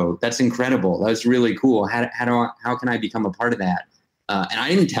show. That's incredible. That was really cool. How can I become a part of that? And I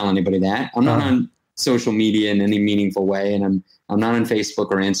didn't tell anybody that. I'm not on social media in any meaningful way. And I'm not on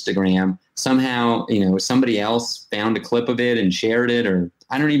Facebook or Instagram. Somehow, somebody else found a clip of it and shared it, or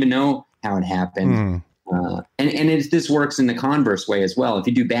I don't even know how it happened. This works in the converse way as well. If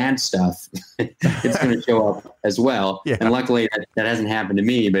you do bad stuff, it's going to show up as well. Yeah. And luckily that hasn't happened to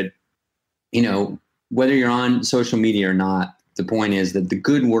me, but whether you're on social media or not, the point is that the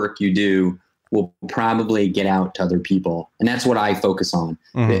good work you do will probably get out to other people. And that's what I focus on.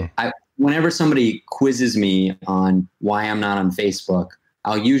 Whenever somebody quizzes me on why I'm not on Facebook,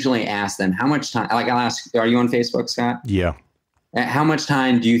 I'll usually ask them how much time, I'll ask, are you on Facebook, Scott? Yeah. How much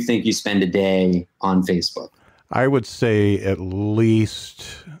time do you think you spend a day on Facebook? I would say at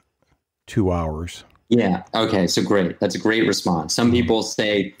least 2 hours. Yeah. Okay. So great. That's a great response. Some people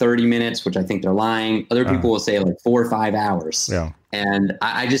say 30 minutes, which I think they're lying. Other people will say like 4 or 5 hours. Yeah. And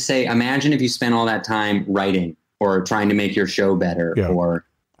I just say, imagine if you spent all that time writing or trying to make your show better or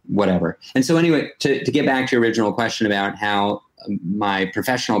whatever. And so anyway, to get back to your original question about how my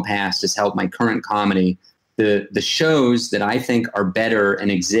professional past has helped my current comedy, the shows that I think are better and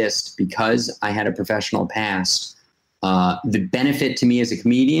exist because I had a professional past, the benefit to me as a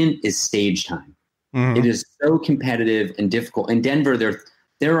comedian is stage time. It is so competitive and difficult. In Denver,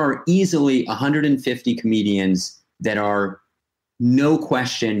 there are easily 150 comedians that are no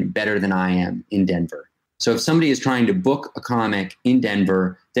question better than I am in Denver. So if somebody is trying to book a comic in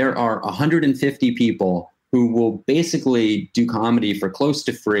Denver, there are 150 people who will basically do comedy for close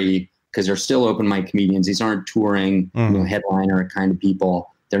to free because they're still open mic comedians. These aren't touring, headliner kind of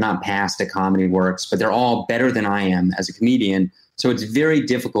people. They're not past at Comedy Works, but they're all better than I am as a comedian. So it's very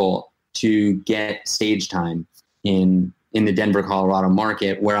difficult to get stage time in the Denver, Colorado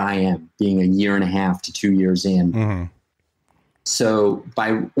market where I am, being 1.5 to 2 years in. So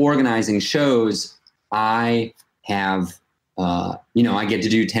by organizing shows, I have, I get to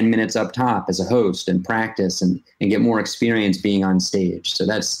do 10 minutes up top as a host and practice and get more experience being on stage. So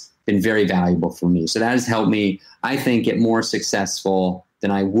that's been very valuable for me. So that has helped me, I think, get more successful than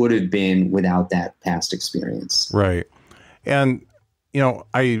I would have been without that past experience. Right. And,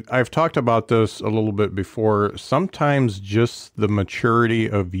 I've talked about this a little bit before. Sometimes just the maturity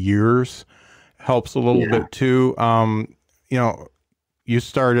of years helps a little bit too. You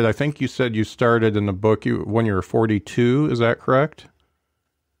started, I think you said you started in the book when you were 42. Is that correct?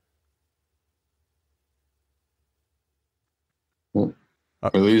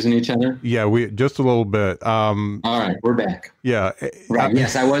 We're losing each other? Yeah, just a little bit. All right, we're back. Yeah. Right.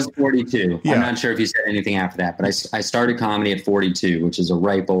 Yes, I was 42. Yeah. I'm not sure if you said anything after that, but I started comedy at 42, which is a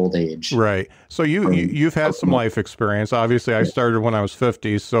ripe old age. Right. So you've had some life experience. Obviously, I started when I was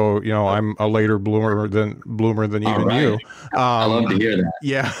 50, so I'm a later bloomer than even you. I love to hear that.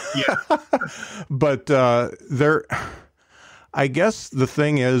 Yeah. But I guess the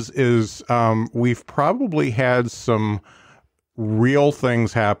thing is we've probably had some real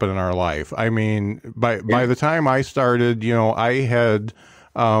things happen in our life. I mean, by the time I started, I had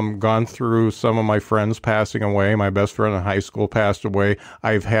gone through some of my friends passing away. My best friend in high school passed away.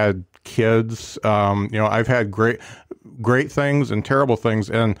 I've had kids. I've had great things and terrible things.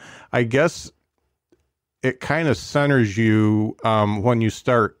 And I guess it kind of centers you when you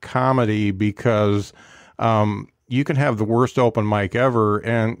start comedy because you can have the worst open mic ever,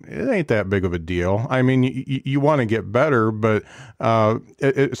 and it ain't that big of a deal. I mean, you want to get better, but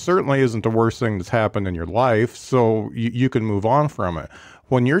it certainly isn't the worst thing that's happened in your life, so you can move on from it.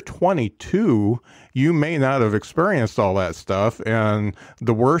 When you're 22, you may not have experienced all that stuff, and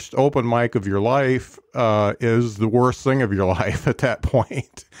the worst open mic of your life is the worst thing of your life at that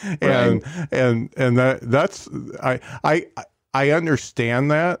point. Right. And that's I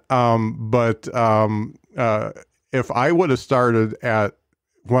understand that, but if I would have started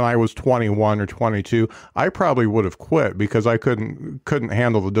when I was 21 or 22, I probably would have quit because I couldn't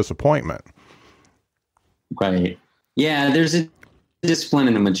handle the disappointment. Right. Yeah, there's a discipline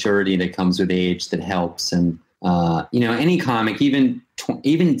and a maturity that comes with age that helps. And any comic, even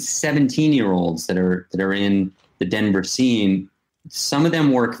 17-year-olds that are in the Denver scene, some of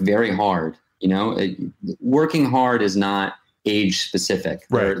them work very hard. Working hard is not age specific.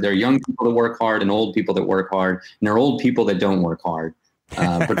 Right. There are young people that work hard and old people that work hard, and there are old people that don't work hard.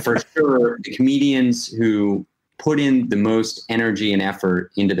 But for sure, the comedians who put in the most energy and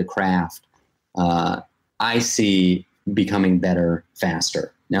effort into the craft, I see becoming better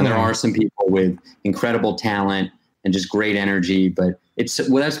faster. Now, there are some people with incredible talent and just great energy, but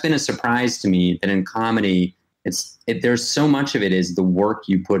that's been a surprise to me that in comedy, there's so much of it is the work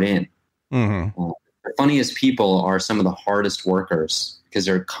you put in. The funniest people are some of the hardest workers because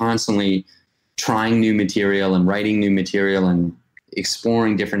they're constantly trying new material and writing new material and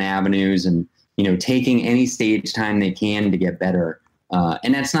exploring different avenues and, taking any stage time they can to get better.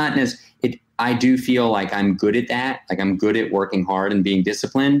 And that's not I do feel like I'm good at that. Like I'm good at working hard and being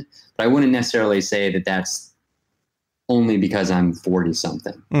disciplined, but I wouldn't necessarily say that that's only because I'm 40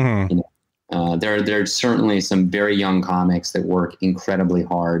 something. There's certainly some very young comics that work incredibly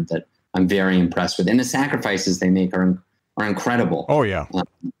hard that I'm very impressed with. And the sacrifices they make are incredible. Oh yeah.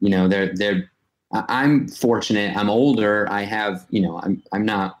 I'm fortunate. I'm older. I have, I'm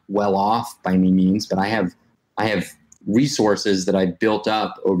not well off by any means, but I have resources that I've built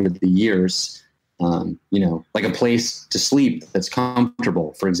up over the years, like a place to sleep that's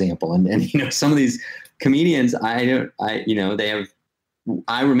comfortable, for example. And some of these comedians, I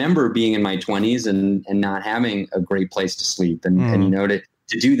remember being in my 20s and not having a great place to sleep. And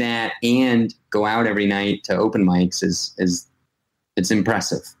to do that and go out every night to open mics it's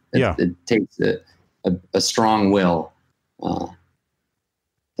impressive. It takes a strong will.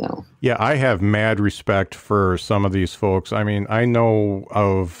 Yeah, I have mad respect for some of these folks. I mean, I know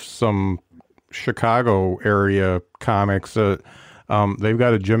of some Chicago area comics that they've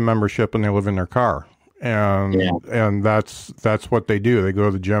got a gym membership and they live in their car. And that's what they do. They go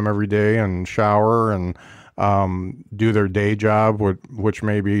to the gym every day and shower and do their day job, which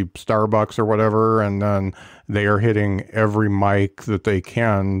may be Starbucks or whatever, and then they are hitting every mic that they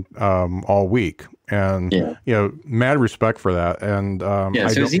can all week. And mad respect for that. And so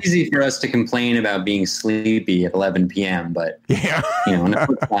it's easy for us to complain about being sleepy at 11 p.m. But on the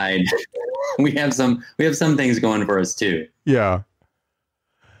flip side, we have some things going for us too. Yeah,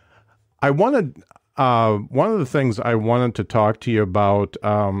 I wanted. One of the things I wanted to talk to you about,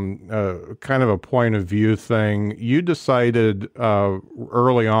 kind of a point of view thing. You decided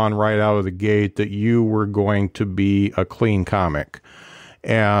early on, right out of the gate, that you were going to be a clean comic.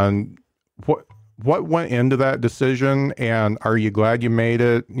 And what went into that decision? And are you glad you made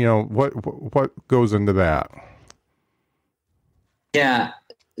it? What goes into that? Yeah.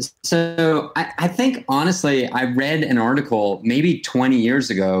 So I think, honestly, I read an article maybe 20 years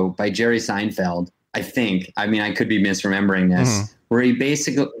ago by Jerry Seinfeld. I could be misremembering this, where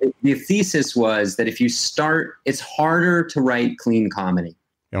the thesis was that if you start, it's harder to write clean comedy,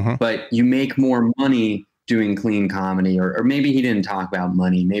 but you make more money doing clean comedy, or maybe he didn't talk about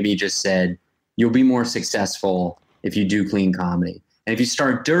money. Maybe he just said, you'll be more successful if you do clean comedy. And if you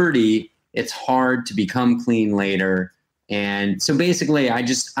start dirty, it's hard to become clean later. And so basically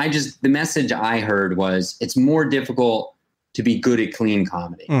the message I heard was it's more difficult to be good at clean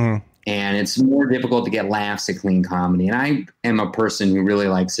comedy. And it's more difficult to get laughs at clean comedy. And I am a person who really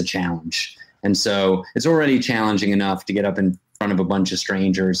likes a challenge. And so it's already challenging enough to get up in front of a bunch of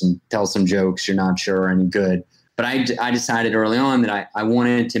strangers and tell some jokes you're not sure are any good. But I decided early on that I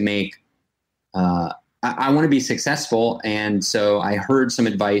wanted to make, I want to be successful. And so I heard some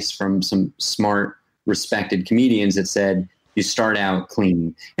advice from some smart, respected comedians that said, you start out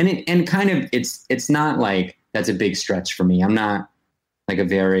clean. And it's not like that's a big stretch for me. I'm not like a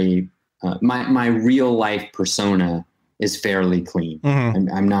very, my real life persona is fairly clean.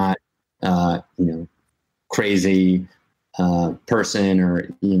 I'm not, crazy person, or,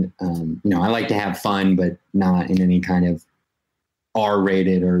 I like to have fun, but not in any kind of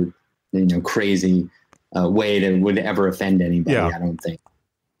R-rated or, crazy way that would ever offend anybody. I don't think.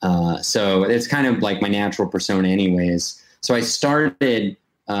 So it's kind of like my natural persona anyways. So I started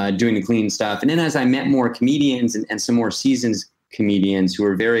doing the clean stuff. And then as I met more comedians and some more seasoned comedians who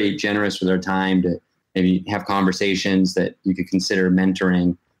were very generous with their time to maybe have conversations that you could consider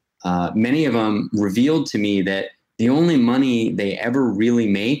mentoring, many of them revealed to me that the only money they ever really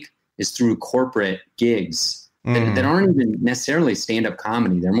make is through corporate gigs that aren't even necessarily stand-up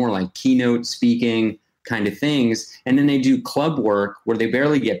comedy. They're more like keynote speaking kind of things. And then they do club work where they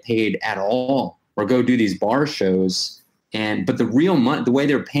barely get paid at all, or go do these bar shows. But the real money, the way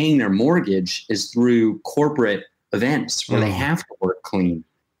they're paying their mortgage, is through corporate events where they have to work clean.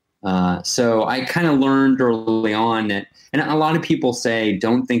 So I kind of learned early on that, and a lot of people say,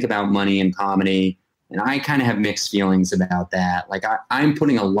 don't think about money in comedy. And I kind of have mixed feelings about that. Like I'm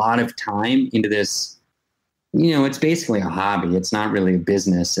putting a lot of time into this. It's basically a hobby. It's not really a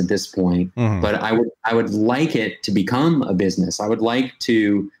business at this point, but I would like it to become a business. I would like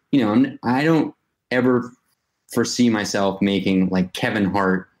to, I don't ever foresee myself making like Kevin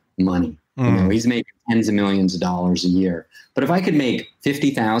Hart money. He's making tens of millions of dollars a year. But if I could make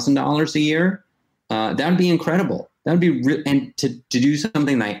 $50,000 a year, that would be incredible. That would be and to do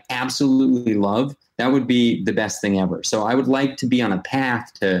something that I absolutely love, that would be the best thing ever. So I would like to be on a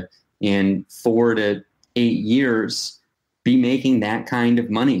path to, in 4 to 8 years, be making that kind of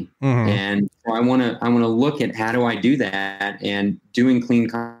money. Mm-hmm. And so I want to look at how do I do that, and doing clean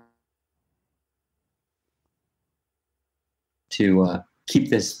to keep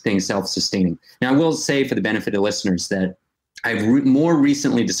this thing self-sustaining. Now, I will say, for the benefit of listeners, that I've more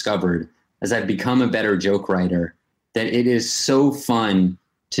recently discovered, as I've become a better joke writer, that it is so fun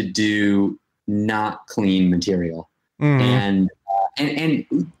to do not clean material. Mm-hmm. And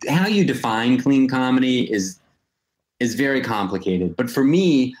how you define clean comedy is very complicated. But for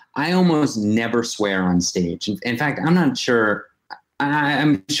me, I almost never swear on stage. In fact, I'm not sure.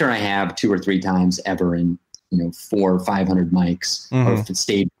 I'm sure I have 2 or 3 times ever in 400 or 500 mics mm-hmm. or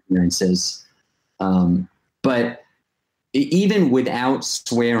stage appearances. But even without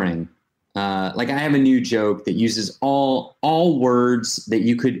swearing, like I have a new joke that uses all words that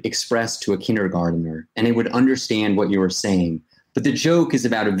you could express to a kindergartner, and it would understand what you were saying. But the joke is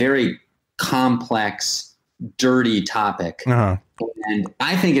about a very complex, dirty topic. Uh-huh. And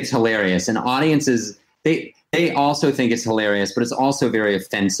I think it's hilarious. And audiences, they also think it's hilarious, but it's also very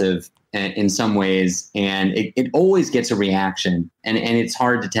offensive in some ways. And it always gets a reaction. And it's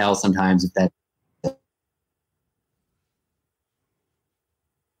hard to tell sometimes if that.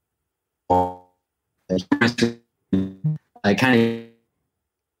 I kind of.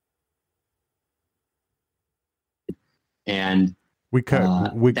 And we cut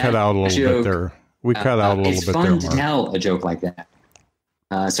out a little bit there. We cut out a little bit there. It's fun to tell a joke like that.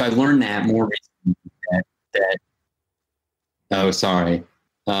 So I've learned that more recently. Oh, sorry.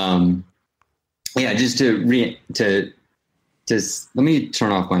 Yeah, just to let me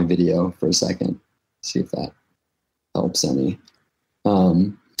turn off my video for a second. See if that helps any.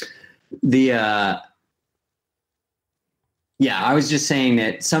 Yeah, I was just saying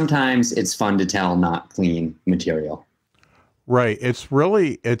that sometimes it's fun to tell not clean material. Right. It's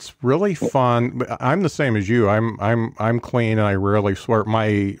really fun. I'm the same as you. I'm clean and I rarely swear.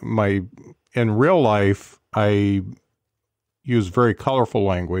 My in real life, I use very colorful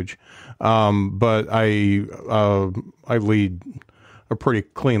language. But I lead a pretty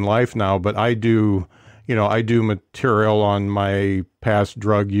clean life now, but I do material on my past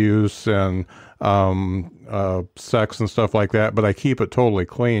drug use and, sex and stuff like that, but I keep it totally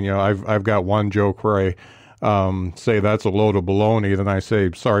clean. I've got one joke where I, say that's a load of baloney, then I say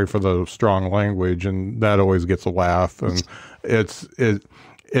sorry for the strong language, and that always gets a laugh. And it's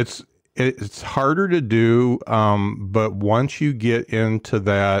harder to do, but once you get into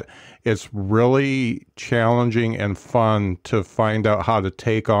that, it's really challenging and fun to find out how to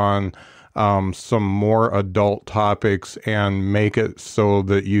take on some more adult topics and make it so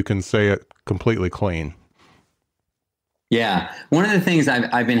that you can say it completely clean. Yeah. One of the things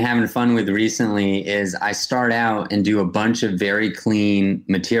I've been having fun with recently is I start out and do a bunch of very clean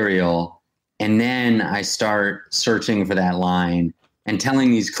material, and then I start searching for that line and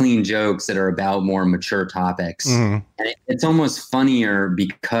telling these clean jokes that are about more mature topics. Mm-hmm. And it's almost funnier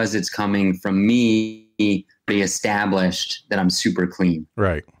because it's coming from me pretty established that I'm super clean.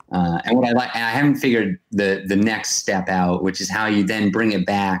 Right. And what I haven't figured the next step out, which is how you then bring it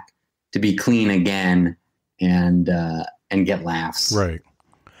back to be clean again and get laughs. Right.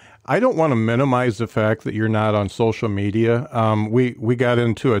 I don't want to minimize the fact that you're not on social media. We got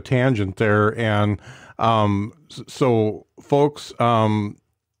into a tangent there, and so folks,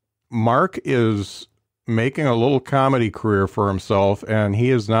 Mark is making a little comedy career for himself, and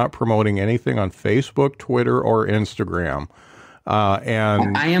he is not promoting anything on Facebook, Twitter, or Instagram.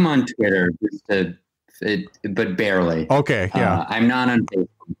 And I am on Twitter, but barely. Okay, yeah. I'm not on Facebook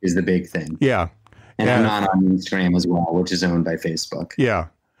is the big thing. Yeah. And I'm not on Instagram as well, which is owned by Facebook. Yeah.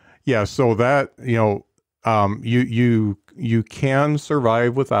 Yeah. So that, you can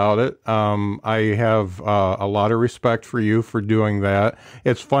survive without it. I have a lot of respect for you for doing that.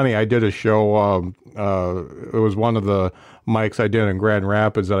 It's funny. I did a show. It was one of the mics I did in Grand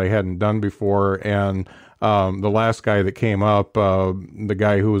Rapids that I hadn't done before. And the last guy that came up, the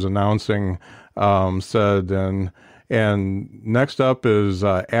guy who was announcing, said, and next up is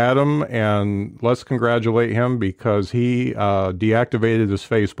Adam, and let's congratulate him because he deactivated his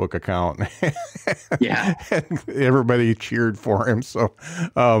Facebook account. Yeah. And everybody cheered for him. So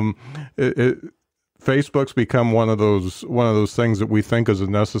Facebook's become one of those things that we think is a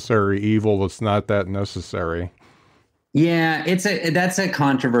necessary evil that's not that necessary. Yeah, that's a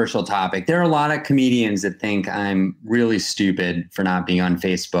controversial topic. There are a lot of comedians that think I'm really stupid for not being on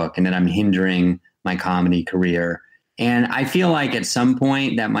Facebook and that I'm hindering my comedy career. And I feel like at some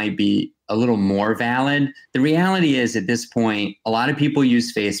point that might be a little more valid. The reality is at this point, a lot of people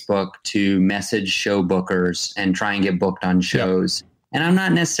use Facebook to message show bookers and try and get booked on shows. Yep. And I'm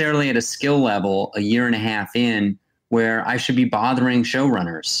not necessarily at a skill level a year and a half in where I should be bothering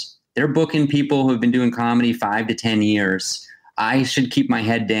showrunners. They're booking people who have been doing comedy 5 to 10 years. I should keep my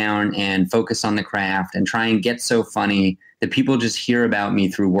head down and focus on the craft and try and get so funny that people just hear about me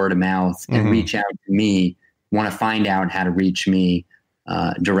through word of mouth and reach out to me, want to find out how to reach me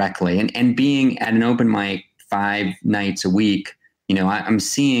directly. And being at an open mic 5 nights a week, you know, I'm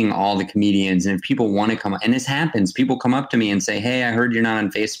seeing all the comedians, and if people want to come, and this happens, people come up to me and say, hey, I heard you're not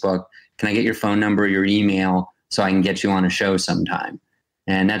on Facebook. Can I get your phone number, your email, so I can get you on a show sometime?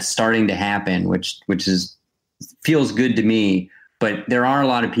 And that's starting to happen, which feels good to me. But there are a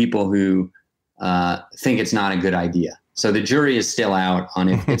lot of people who think it's not a good idea. So the jury is still out on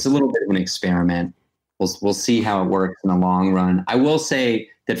it. It's a little bit of an experiment. We'll see how it works in the long run. I will say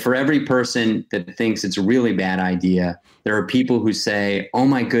that for every person that thinks it's a really bad idea, there are people who say, oh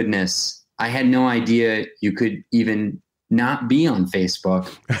my goodness, I had no idea you could even not be on Facebook.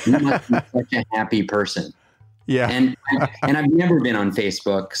 You must be such a happy person. Yeah. And I've never been on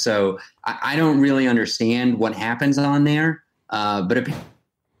Facebook, so I don't really understand what happens on there. But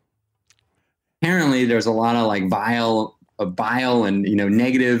apparently there's a lot of like bile and, you know,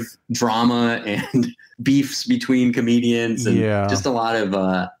 negative drama and beefs between comedians and just a lot of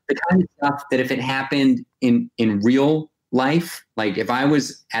the kind of stuff that if it happened in real life, like if I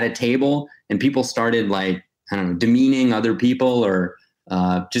was at a table and people started like, I don't know, demeaning other people or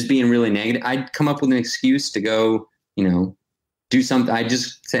just being really negative, I'd come up with an excuse to go, you know, do something. I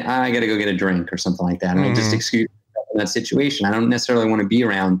just say, I got to go get a drink or something like that. And I just excuse myself in that situation. I don't necessarily want to be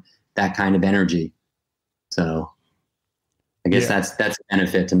around that kind of energy. So I guess that's a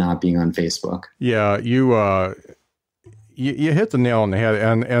benefit to not being on Facebook. Yeah, you hit the nail on the head,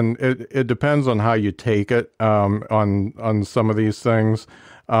 and it depends on how you take it on some of these things.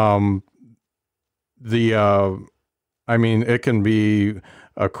 I mean, it can be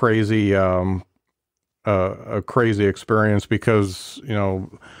a crazy experience because, you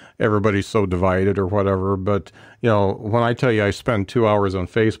know, everybody's so divided or whatever. But, you know, when I tell you I spend 2 hours on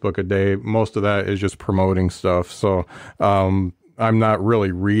Facebook a day, most of that is just promoting stuff. So I'm not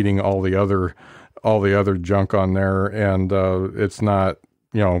really reading all the other junk on there, and it's not,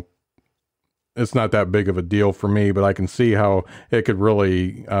 you know, it's not that big of a deal for me. But I can see how it could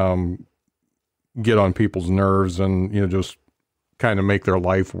really get on people's nerves and, you know, just kind of make their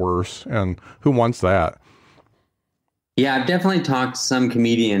life worse. And who wants that? Yeah, I've definitely talked to some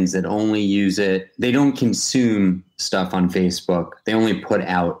comedians that only use it. They don't consume stuff on Facebook. They only put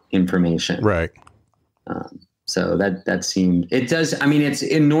out information. Right. So that seemed, it does. I mean, it's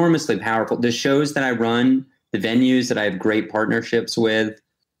enormously powerful. The shows that I run, the venues that I have great partnerships with,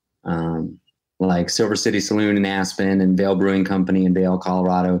 like Silver City Saloon in Aspen and Vail Brewing Company in Vail,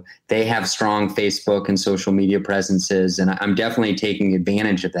 Colorado, they have strong Facebook and social media presences. And I'm definitely taking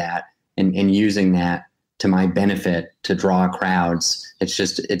advantage of that and using that to my benefit to draw crowds. It's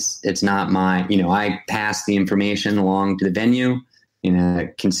just, it's not my, you know, I pass the information along to the venue in a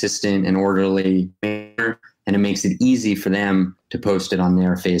consistent and orderly manner, and it makes it easy for them to post it on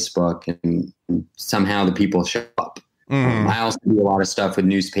their Facebook, and somehow the people show up. I also do a lot of stuff with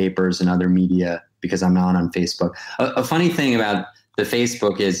newspapers and other media because I'm not on Facebook. A funny thing about the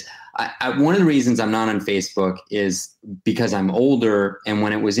Facebook is one of the reasons I'm not on Facebook is because I'm older, and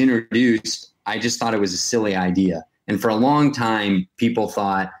when it was introduced, I just thought it was a silly idea. And for a long time, people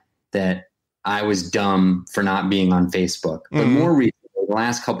thought that I was dumb for not being on Facebook. But more recently, the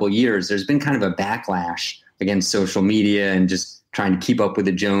last couple of years, there's been kind of a backlash against social media and just trying to keep up with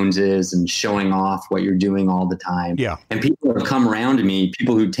the Joneses and showing off what you're doing all the time. Yeah. And people have come around to me,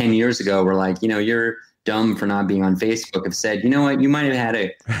 people who 10 years ago were like, you know, you're dumb for not being on Facebook, have said, you know what, you might have had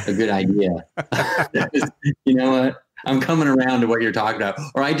a good idea. You know what? I'm coming around to what you're talking about.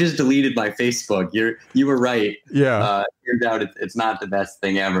 Or I just deleted my Facebook. You were right. Yeah. Turns out it's not the best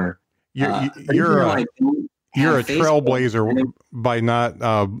thing ever. You're a trailblazer by not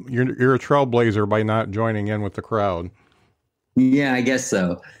you're a trailblazer by not joining in with the crowd. Yeah, I guess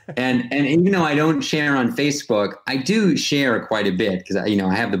so. And even though I don't share on Facebook, I do share quite a bit because, you know,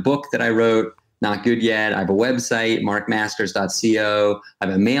 I have the book that I wrote, Not Good Yet. I have a website, markmasters.co. I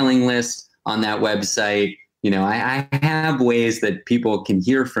have a mailing list on that website. You know, I have ways that people can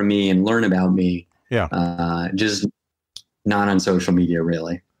hear from me and learn about me. Yeah. Just not on social media,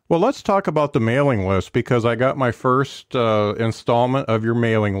 really. Well, let's talk about the mailing list, because I got my first installment of your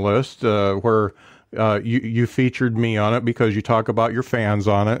mailing list where You featured me on it because you talk about your fans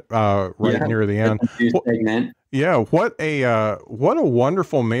on it near the end. Yeah, what a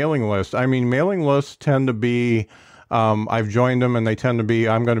wonderful mailing list. I mean, mailing lists tend to be, I've joined them and they tend to be,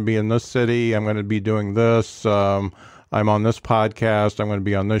 I'm going to be in this city, I'm going to be doing this, I'm on this podcast, I'm going to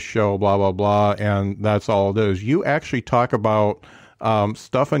be on this show, blah, blah, blah, and that's all it is. You actually talk about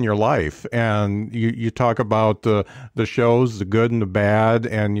stuff in your life, and you talk about the shows, the good and the bad,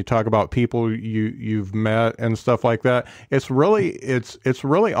 and you talk about people you've met and stuff like that. It's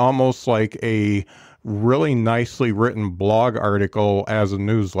really almost like a really nicely written blog article as a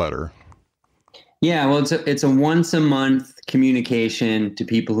newsletter. Yeah, well, it's a once a month communication to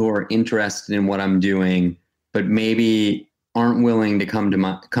people who are interested in what I'm doing, but maybe aren't willing to come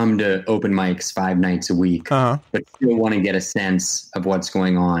to open mics 5 nights a week, but still want to get a sense of what's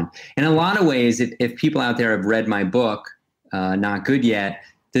going on. In a lot of ways, if people out there have read my book, Not Good Yet,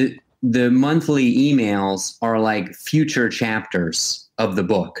 the monthly emails are like future chapters of the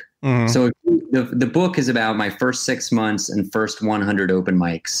book. Mm-hmm. So the book is about my first 6 months and first 100 open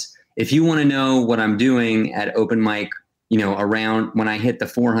mics. If you want to know what I'm doing at open mic, around when I hit the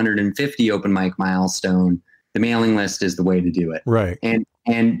 450 open mic milestone, the mailing list is the way to do it. Right.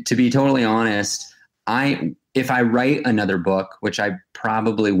 And to be totally honest, if I write another book, which I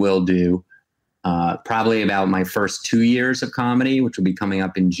probably will do, probably about my first 2 years of comedy, which will be coming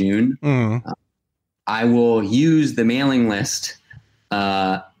up in June, I will use the mailing list,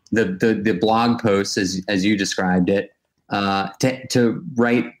 the blog posts as you described it, to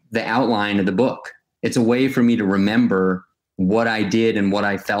write the outline of the book. It's a way for me to remember what I did and what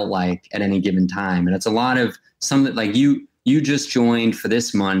I felt like at any given time. And it's a lot of something like you just joined for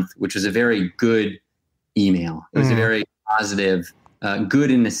this month, which was a very good email. It was a very positive,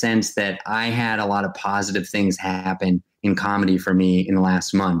 good in the sense that I had a lot of positive things happen in comedy for me in the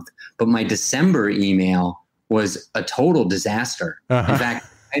last month. But my December email was a total disaster. In fact,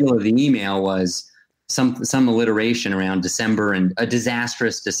 the title of the email was some alliteration around December, and a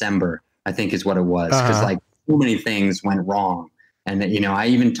disastrous December, I think is what it was. Because like so many things went wrong. And I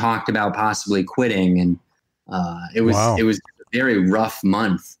even talked about possibly quitting, and it was a very rough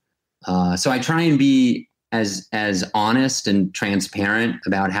month. So I try and be as honest and transparent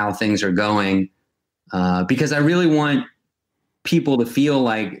about how things are going, because I really want people to feel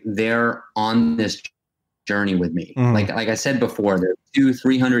like they're on this journey with me. Like I said before, there are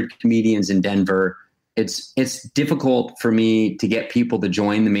 200-300 comedians in Denver. It's difficult for me to get people to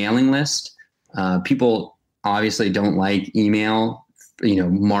join the mailing list. People obviously don't like email,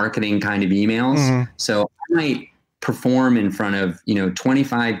 marketing kind of emails. So I might perform in front of,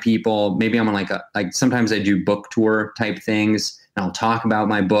 25 people. Maybe I'm on like sometimes I do book tour type things, and I'll talk about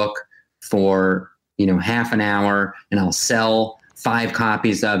my book for, half an hour, and I'll sell 5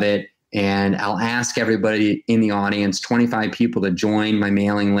 copies of it. And I'll ask everybody in the audience, 25 people, to join my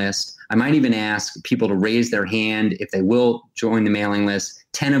mailing list. I might even ask people to raise their hand if they will join the mailing list.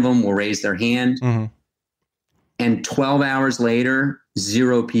 10 of them will raise their hand. And 12 hours later,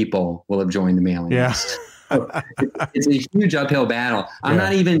 0 people will have joined the mailing list. So it's a huge uphill battle. I'm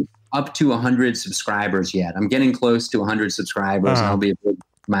not even up to 100 subscribers yet. I'm getting close to 100 subscribers. And that'll be a big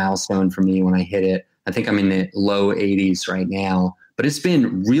milestone for me when I hit it. I think I'm in the low 80s right now. But it's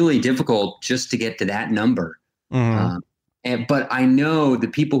been really difficult just to get to that number. But I know the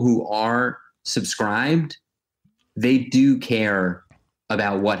people who are subscribed, they do care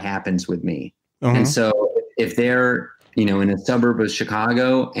about what happens with me. And so if they're, in a suburb of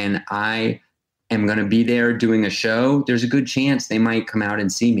Chicago and I am going to be there doing a show, there's a good chance they might come out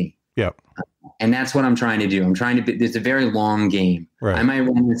and see me. Yep. And that's what I'm trying to do. It's a very long game. Right. I might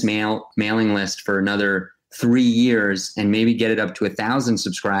run this mailing list for another 3 years and maybe get it up to 1,000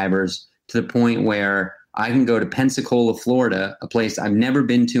 subscribers, to the point where I can go to Pensacola, Florida, a place I've never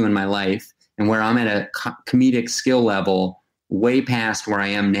been to in my life, and where I'm at a comedic skill level way past where I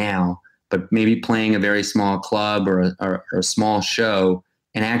am now, but maybe playing a very small club or a small show,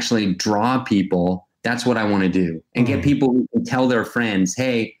 and actually draw people. That's what I want to do. And get people who can tell their friends,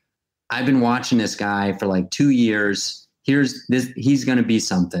 hey, I've been watching this guy for like 2 years. Here's this, he's going to be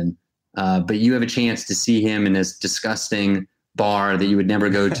something. But you have a chance to see him in this disgusting bar that you would never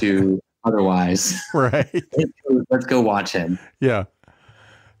go to otherwise. Right. Let's go watch him. Yeah.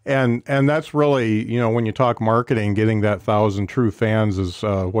 And that's really, when you talk marketing, getting that 1,000 true fans is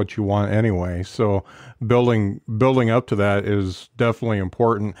what you want anyway. So building up to that is definitely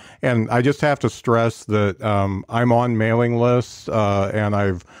important. And I just have to stress that I'm on mailing lists, and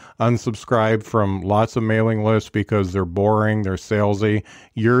I've unsubscribed from lots of mailing lists because they're boring, they're salesy.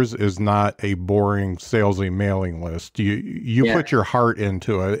 Yours is not a boring, salesy mailing list. You put your heart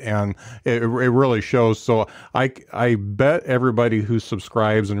into it, and it really shows. So I bet everybody who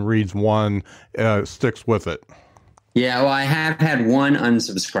subscribes and reads one sticks with it. Yeah, well, I have had one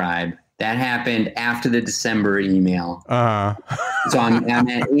unsubscribe. That happened after the December email. So I'm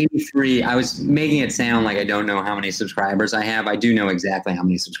at 83. I was making it sound like I don't know how many subscribers I have. I do know exactly how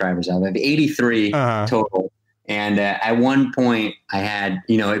many subscribers I have. I have 83 total. And at one point I had,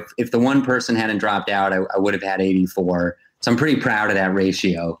 if the one person hadn't dropped out, I would have had 84. So I'm pretty proud of that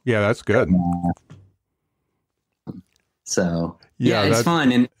ratio. Yeah, that's good. So it's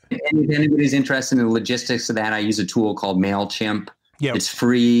fun. And if anybody's interested in the logistics of that, I use a tool called MailChimp. Yep. It's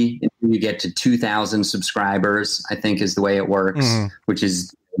free. You get to 2,000 subscribers, I think is the way it works, which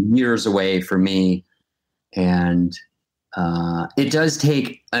is years away for me. And it does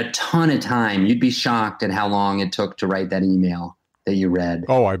take a ton of time. You'd be shocked at how long it took to write that email that you read.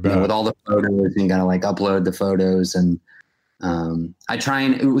 Oh, I bet. With all the photos, and you got to upload the photos. And I try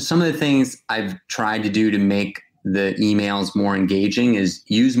and some of the things I've tried to do to make the emails more engaging is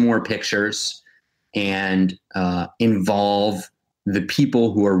use more pictures and involve the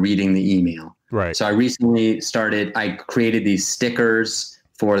people who are reading the email. Right. So I recently I created these stickers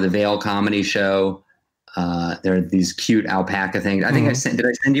for the Vail Comedy Show. There are these cute alpaca things. I think did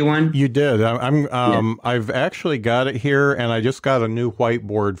I send you one? You did. I've actually got it here, and I just got a new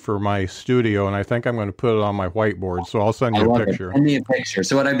whiteboard for my studio, and I think I'm going to put it on my whiteboard. So I'll send you a picture. Send me a picture.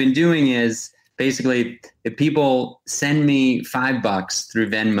 So what I've been doing is basically, if people send me $5 through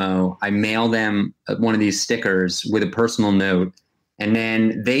Venmo, I mail them one of these stickers with a personal note. And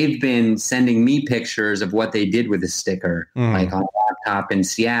then they've been sending me pictures of what they did with the sticker, like on a laptop in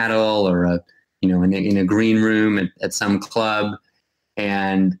Seattle or in a green room at some club.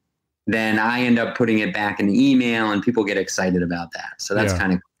 And then I end up putting it back in the email, and people get excited about that. So that's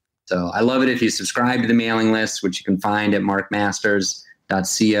kind of cool. So I love it if you subscribe to the mailing list, which you can find at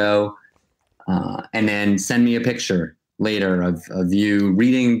markmasters.co, and then send me a picture later of you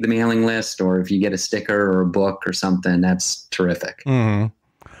reading the mailing list, or if you get a sticker or a book or something. That's terrific.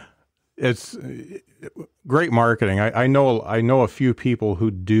 It's great marketing. I know a few people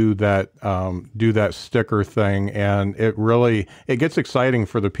who do that sticker thing, and it gets exciting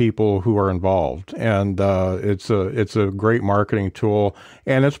for the people who are involved, and it's a great marketing tool,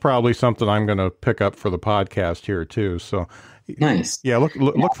 and it's probably something I'm going to pick up for the podcast here too. So nice. Yeah, look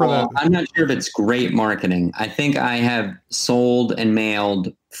for that. I'm not sure if it's great marketing. I think I have sold and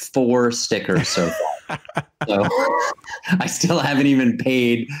mailed 4 stickers so far. So I still haven't even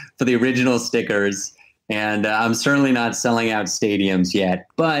paid for the original stickers, and I'm certainly not selling out stadiums yet.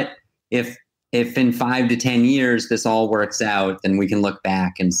 But if in 5 to 10 years this all works out, then we can look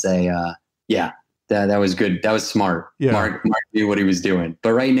back and say, that was good. That was smart. Yeah. Mark knew what he was doing.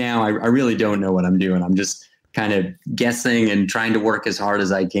 But right now, I really don't know what I'm doing. I'm just kind of guessing and trying to work as hard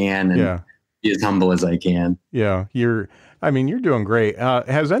as I can and be as humble as I can. Yeah, you're doing great.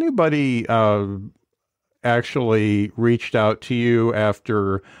 Has anybody actually reached out to you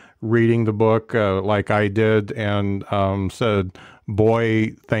after reading the book like I did and said,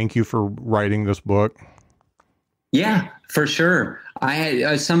 boy, thank you for writing this book? Yeah, for sure. I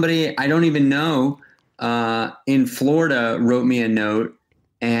had somebody I don't even know in Florida wrote me a note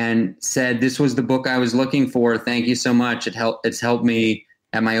and said, this was the book I was looking for. Thank you so much. It's helped me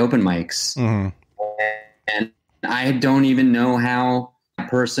at my open mics. And I don't even know how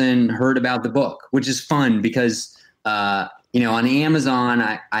that person heard about the book, which is fun because, on Amazon,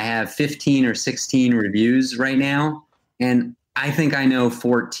 I have 15 or 16 reviews right now. And I think I know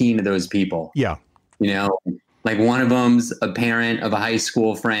 14 of those people. Yeah. Like one of them's a parent of a high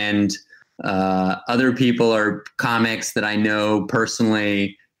school friend. Other people are comics that I know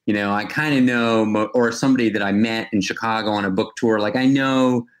personally. I kind of know, or somebody that I met in Chicago on a book tour. Like I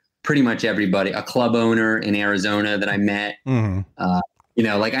know pretty much everybody, a club owner in Arizona that I met.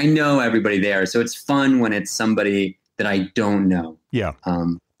 Like I know everybody there. So it's fun when it's somebody that I don't know. Yeah.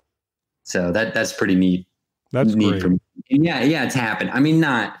 So that's pretty neat. That's neat great. For me. And yeah, it's happened. I mean,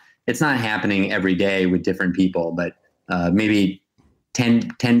 it's not happening every day with different people, but maybe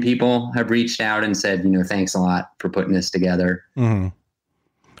 10 people have reached out and said, thanks a lot for putting this together.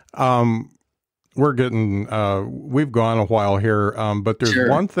 We're getting, we've gone a while here, but there's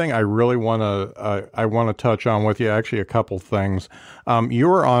one thing I really want to touch on with you, actually a couple things. You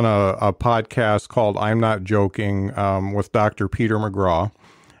were on a podcast called I'm Not Joking with Dr. Peter McGraw.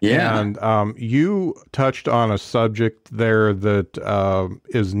 Yeah. And you touched on a subject there that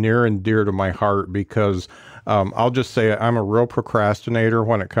is near and dear to my heart because I'll just say I'm a real procrastinator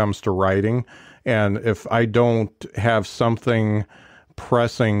when it comes to writing. And if I don't have something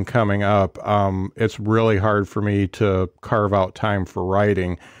pressing coming up, it's really hard for me to carve out time for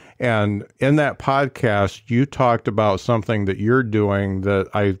writing. And in that podcast, you talked about something that you're doing that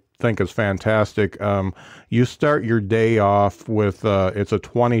I think is fantastic. You start your day off with it's a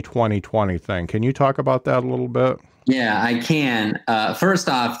 20-20-20 thing. Can you talk about that a little bit? Yeah, I can. First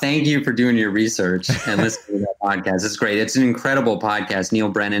off, thank you for doing your research and listening to that podcast. It's great. It's an incredible podcast. Neil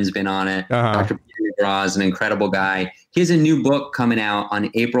Brennan's been on it. Dr. Peter McGraw is an incredible guy. He has a new book coming out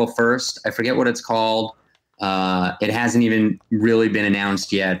on April 1st. I forget what it's called. It hasn't even really been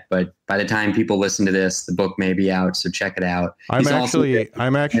announced yet, but by the time people listen to this, the book may be out. So check it out. I'm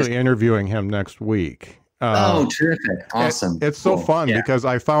actually interviewing him next week. Oh, terrific. Awesome. It's so fun because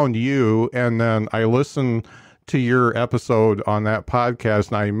I found you and then I listened to your episode on that podcast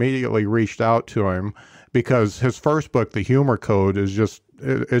and I immediately reached out to him because his first book, The Humor Code, is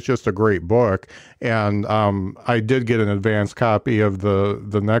it's just a great book. And I did get an advanced copy of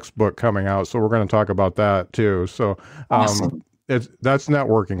the next book coming out. So we're going to talk about that too. So awesome. That's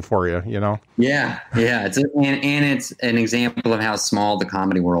networking for you, you know? Yeah. It's an example of how small the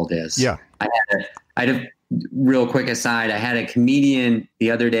comedy world is. Yeah. I had a real quick aside. I had a comedian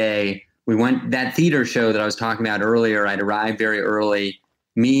the other day. We went that theater show that I was talking about earlier. I'd arrived very early.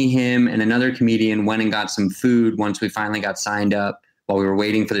 Me, him, and another comedian went and got some food once we finally got signed up while we were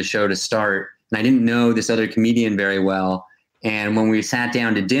waiting for the show to start. And I didn't know this other comedian very well. And when we sat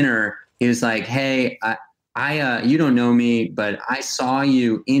down to dinner, he was like, "Hey, I you don't know me, but I saw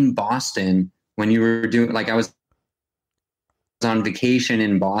you in Boston when you were doing, like I was on vacation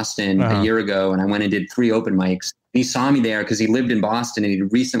in Boston a year ago and I went and did 3 open mics. He saw me there because he lived in Boston and he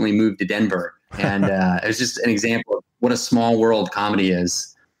recently moved to Denver. And it was just an example of what a small world comedy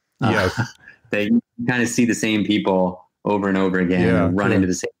is. Yes. They kind of see the same people over and over again and run into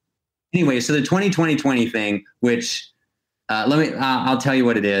the same. Anyway, so the 20-20-20 thing, which I'll tell you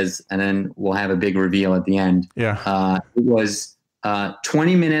what it is and then we'll have a big reveal at the end. Yeah. It was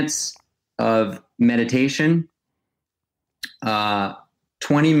 20 minutes of meditation,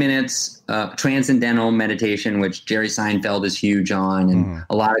 20 minutes transcendental meditation, which Jerry Seinfeld is huge on. And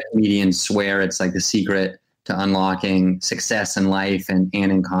a lot of comedians swear it's like the secret to unlocking success in life and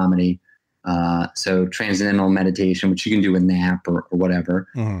in comedy. So transcendental meditation, which you can do with nap or whatever.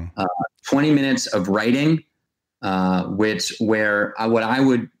 20 minutes of writing, what I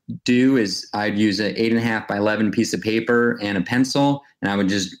would do is I'd use an 8.5 by 11 piece of paper and a pencil, and I would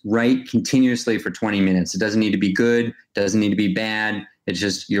just write continuously for 20 minutes. It doesn't need to be good, doesn't need to be bad. It's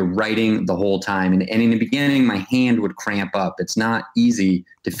just you're writing the whole time. And in the beginning, my hand would cramp up. It's not easy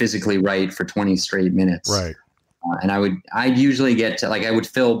to physically write for 20 straight minutes. Right. And I'd usually get to, like, I would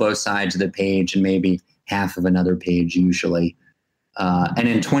fill both sides of the page and maybe half of another page usually. And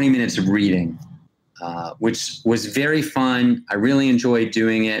then 20 minutes of reading, which was very fun. I really enjoyed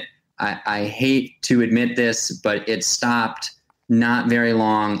doing it. I hate to admit this, but it stopped not very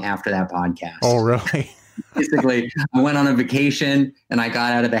long after that podcast. Oh, really? Basically, I went on a vacation and I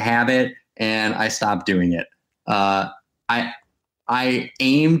got out of the habit and I stopped doing it. I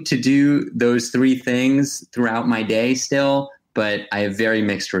aim to do those 3 things throughout my day still, but I have very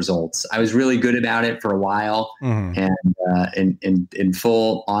mixed results. I was really good about it for a while, and in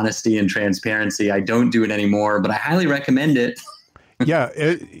full honesty and transparency, I don't do it anymore, but I highly recommend it. Yeah,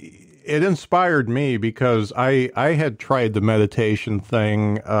 it inspired me because I had tried the meditation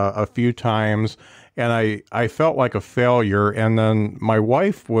thing a few times, and I felt like a failure. And then my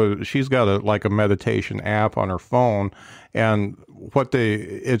wife she's got a meditation app on her phone, and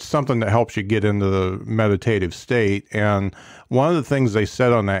it's something that helps you get into the meditative state. And one of the things they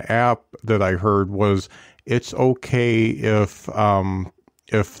said on that app that I heard was it's okay if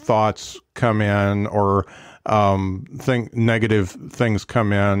thoughts come in or negative things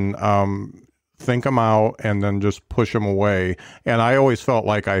come in, think them out and then just push them away. And I always felt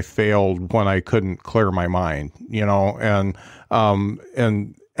like I failed when I couldn't clear my mind, and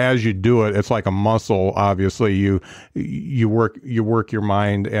as you do it, it's like a muscle. Obviously, you work your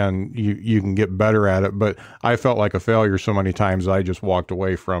mind and you can get better at it. But I felt like a failure so many times I just walked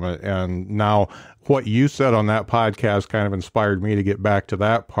away from it. And now what you said on that podcast kind of inspired me to get back to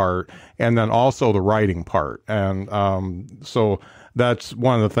that part, and then also the writing part. And so that's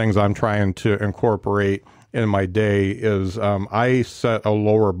one of the things I'm trying to incorporate in my day is I set a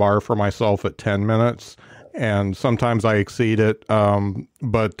lower bar for myself at 10 minutes. And sometimes I exceed it,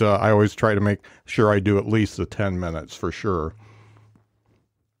 but I always try to make sure I do at least the 10 minutes for sure.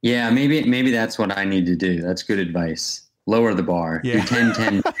 Yeah, maybe that's what I need to do. That's good advice. Lower the bar. Yeah. Do 10,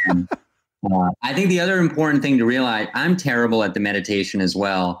 10, 10. I think the other important thing to realize, I'm terrible at the meditation as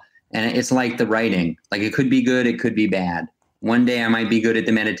well. And it's like the writing. Like it could be good, it could be bad. One day I might be good at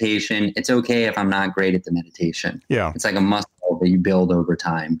the meditation. It's okay if I'm not great at the meditation. Yeah. It's like a muscle that you build over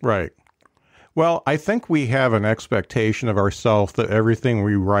time. Right. Well, I think we have an expectation of ourselves that everything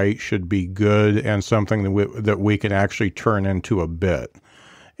we write should be good and something that we can actually turn into a bit.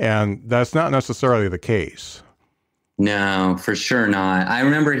 And that's not necessarily the case. No, for sure not. I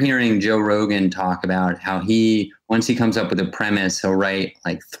remember hearing Joe Rogan talk about how once he comes up with a premise, he'll write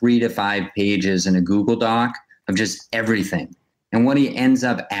like 3 to 5 pages in a Google Doc of just everything. And what he ends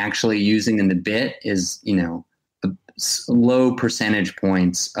up actually using in the bit is, low percentage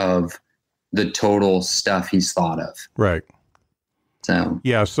points of the total stuff he's thought of. Right. So,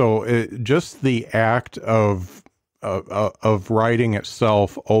 yeah. So just the act of writing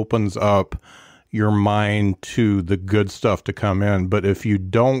itself opens up your mind to the good stuff to come in. But if you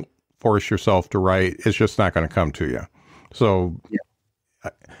don't force yourself to write, it's just not going to come to you. So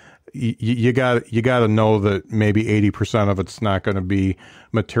you got to know that maybe 80% of it's not going to be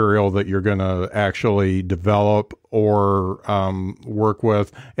material that you're going to actually develop or work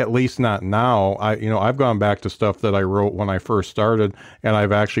with, at least not now. I've gone back to stuff that I wrote when I first started, and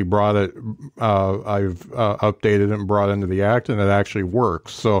I've actually brought it, I've updated it and brought it into the act, and it actually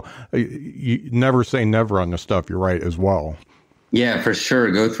works. So you never say never on the stuff you write as well. Yeah, for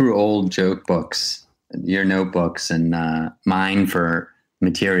sure. Go through old joke books, your notebooks, and mine for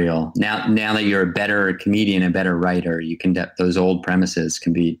material. Now that you're a better comedian, a better writer, you can those old premises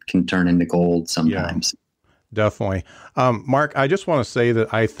can turn into gold sometimes. Yeah, definitely. Mark, I just want to say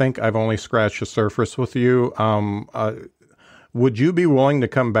that I think I've only scratched the surface with you. Would you be willing to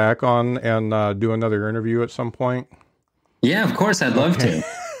come back on and do another interview at some point? Yeah, of course. I'd love to.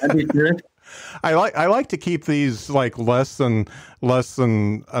 That'd be terrific. I like to keep these like less than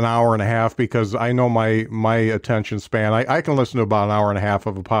an hour and a half, because I know my attention span. I can listen to about an hour and a half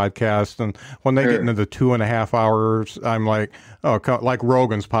of a podcast, and when they get into the 2.5 hours, I'm like, oh, like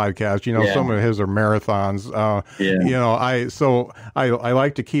Rogan's podcast. Some of his are marathons. I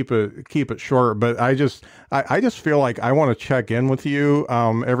like to keep it short, but I just feel like I want to check in with you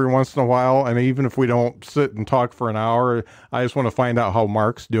every once in a while, and even if we don't sit and talk for an hour, I just want to find out how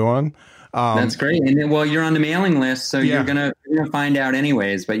Mark's doing. That's great. And well, you're on the mailing list, so you're gonna find out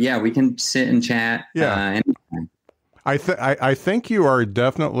anyways. But yeah, we can sit and chat anytime. I think you are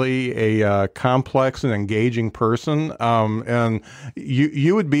definitely a complex and engaging person, and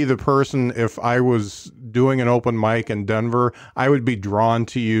you would be the person, if I was doing an open mic in Denver, I would be drawn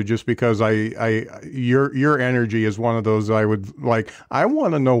to you just because your energy is one of those I would like. I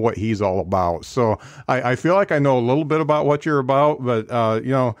want to know what he's all about. So I feel like I know a little bit about what you're about, but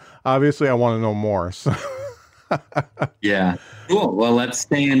obviously I want to know more. So. Yeah. Cool. Well, let's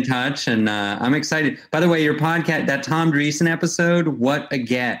stay in touch, and I'm excited. By the way, your podcast, that Tom Dreesen episode, what a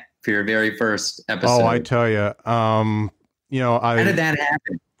get for your very first episode. Oh, I tell you, how did that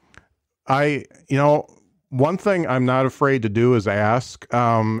happen? One thing I'm not afraid to do is ask,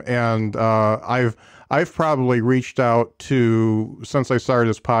 and I've probably reached out to, since I started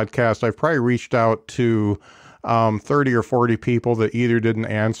this podcast, I've probably reached out to 30 or 40 people that either didn't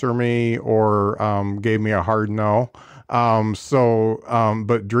answer me or gave me a hard no. But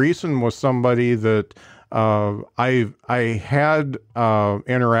Dreesen was somebody that I had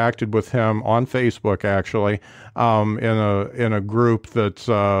interacted with him on Facebook, actually, in a group that's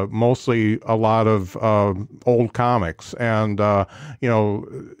mostly a lot of old comics, and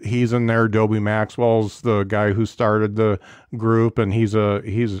he's in there. Dobie Maxwell's the guy who started the group, and he's a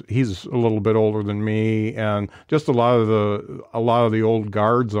little bit older than me, and just a lot of the old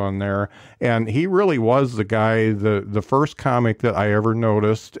guards on there. And he really was the guy, the first comic that I ever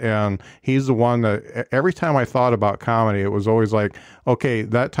noticed, and he's the one that every time I thought about comedy, it was always like, okay,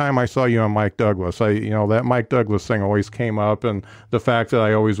 that time I saw you on Mike Douglas, that Mike Douglas thing always came up, and the fact that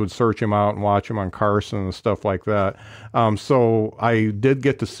I always would search him out and watch him on Carson and stuff like that. So I did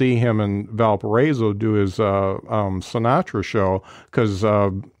get to see him in Valparaiso do his Sinatra show, because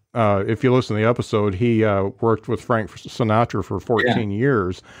if you listen to the episode, he worked with Frank Sinatra for 14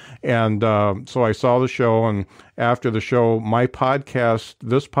 years. And so I saw the show, and after the show,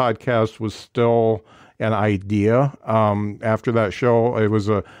 this podcast was still an idea. After that show, it was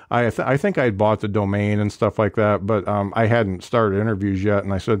I think I had bought the domain and stuff like that, but I hadn't started interviews yet.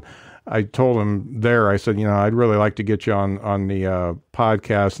 And I told him there, I said, I'd really like to get you on the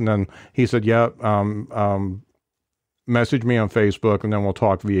podcast. And then he said, yeah, message me on Facebook, and then we'll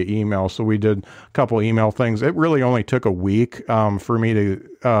talk via email. So we did a couple email things. It really only took a week for me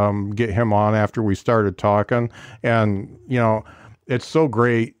to get him on after we started talking. And, it's so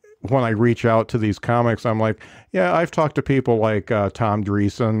great when I reach out to these comics. I'm like, yeah, I've talked to people like Tom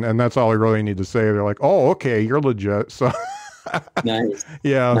Dreesen, and that's all I really need to say. They're like, oh, okay, you're legit. So Nice.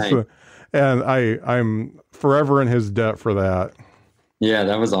 yeah. Nice. So, and I'm forever in his debt for that. Yeah,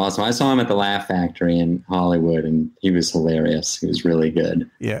 that was awesome. I saw him at the Laugh Factory in Hollywood, and he was hilarious. He was really good.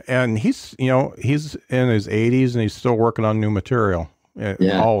 Yeah, and he's in his 80s, and he's still working on new material.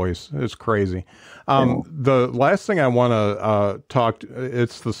 Yeah. Always. It's crazy. The last thing I want to talk,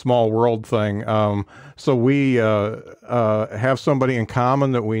 it's the small world thing. So we have somebody in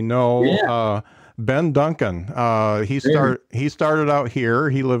common that we know. Yeah. Ben Duncan. He started out here.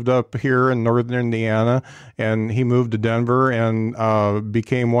 He lived up here in northern Indiana, and he moved to Denver and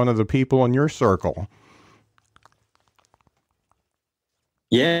became one of the people in your circle.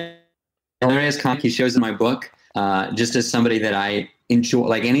 Yeah. Hilarious comic. He shows in my book, just as somebody that I enjoy.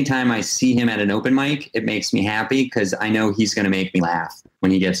 Like anytime I see him at an open mic, it makes me happy because I know he's going to make me laugh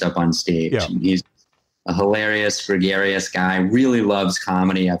when he gets up on stage. Yeah. He's a hilarious, gregarious guy, really loves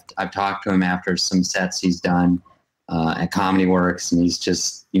comedy. I've talked to him after some sets he's done at Comedy Works, and he's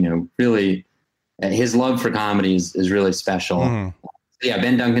just, really, his love for comedy is really special. Mm-hmm. Yeah,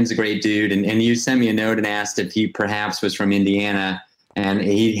 Ben Duncan's a great dude, and you sent me a note and asked if he perhaps was from Indiana, and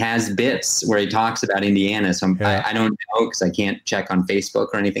he has bits where he talks about Indiana, so I don't know because I can't check on Facebook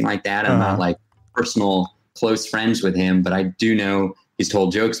or anything like that. I'm not like personal close friends with him, but I do know he's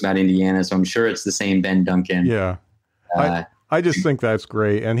told jokes about Indiana, so I'm sure it's the same Ben Duncan. Yeah. I just think that's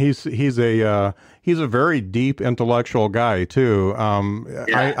great. And he's a very deep intellectual guy too.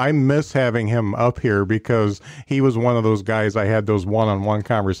 I miss having him up here because he was one of those guys I had those one-on-one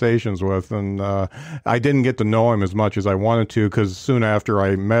conversations with, and I didn't get to know him as much as I wanted to because soon after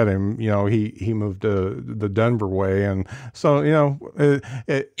I met him, he moved to the Denver way, and so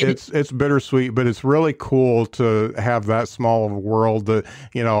it's bittersweet, but it's really cool to have that small of a world that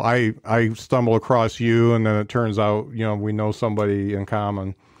I stumble across you, and then it turns out we know somebody in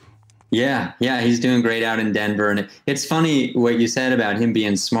common. Yeah, he's doing great out in Denver. And it's funny what you said about him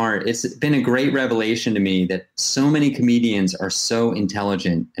being smart. It's been a great revelation to me that so many comedians are so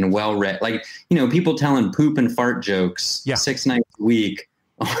intelligent and well-read. Like, people telling poop and fart jokes 6 nights a week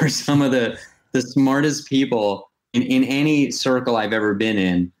are some of the smartest people in any circle I've ever been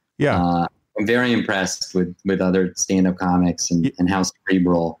in. Yeah. I'm very impressed with other stand-up comics and how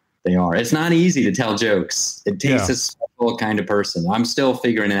cerebral they are. It's not easy to tell jokes. It takes a special kind of person. I'm still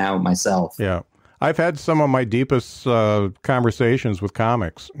figuring it out myself. Yeah. I've had some of my deepest conversations with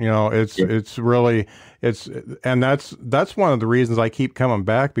comics. It's really, and that's one of the reasons I keep coming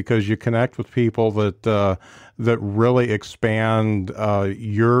back, because you connect with people that really expand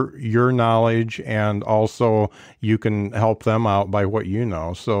your knowledge, and also you can help them out by what you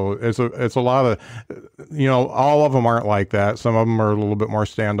know. So it's a lot of, all of them aren't like that. Some of them are a little bit more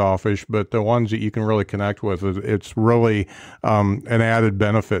standoffish, but the ones that you can really connect with, it's really an added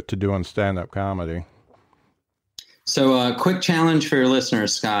benefit to doing stand-up comedy. So a quick challenge for your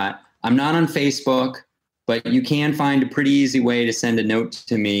listeners, Scott. I'm not on Facebook, but you can find a pretty easy way to send a note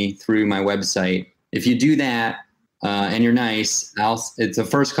to me through my website. If you do that and you're nice, it's the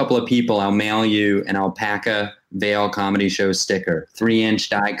first couple of people I'll mail you an Alpaca Veil Comedy Show sticker, 3-inch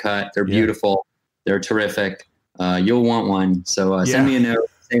die cut. They're beautiful. They're terrific. You'll want one. So send me a note,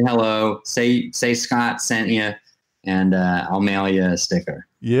 say hello, say Scott sent you, and I'll mail you a sticker.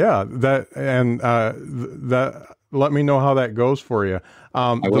 Yeah, let me know how that goes for you.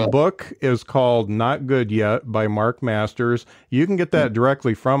 The book is called Not Good Yet by Mark Masters. You can get that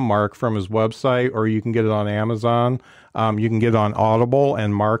directly from Mark from his website, or you can get it on Amazon. You can get it on Audible,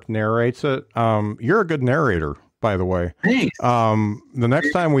 and Mark narrates it. You're a good narrator, by the way. Thanks. The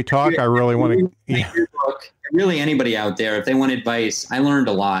next time we talk, I really want to... Really, anybody out there, if they want advice, I learned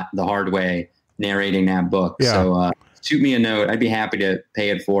a lot the hard way narrating that book. Yeah. So shoot me a note. I'd be happy to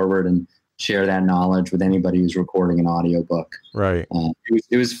pay it forward and share that knowledge with anybody who's recording an audiobook. Right.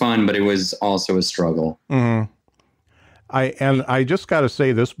 It was fun, but it was also a struggle. Mm-hmm. I just got to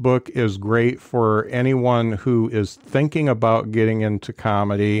say, this book is great for anyone who is thinking about getting into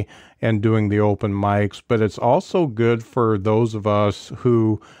comedy and doing the open mics, but it's also good for those of us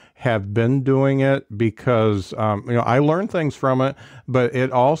who have been doing it, because I learned things from it, but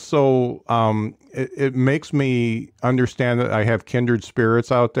it also it makes me understand that I have kindred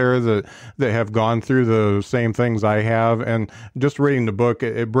spirits out there that have gone through the same things I have, and just reading the book,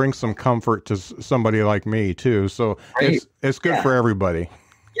 it brings some comfort to somebody like me too. So it's good for everybody.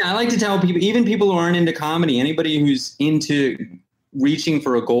 Yeah, I like to tell people, even people who aren't into comedy, anybody who's into reaching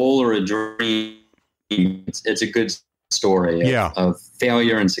for a goal or a dream, it's a good story of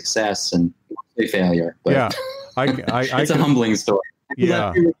failure and success, and failure. But yeah, it's a humbling story. Have you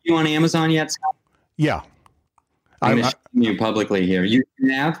left your review on Amazon yet, Scott? Yeah. I'm going to show you publicly here. You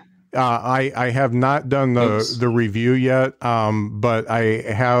have? I have not done the review yet, but I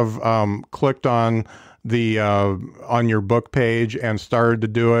have clicked on the on your book page and started to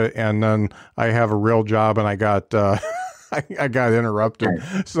do it, and then I have a real job and I got I got interrupted.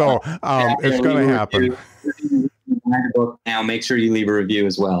 Right. So it's going to happen. Now make sure you leave a review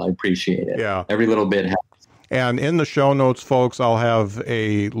as well. I appreciate it. Yeah, every little bit helps. And in the show notes, folks, I'll have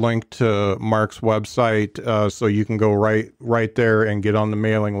a link to Mark's website, so you can go right there and get on the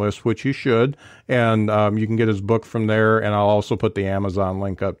mailing list, which you should. And you can get his book from there. And I'll also put the Amazon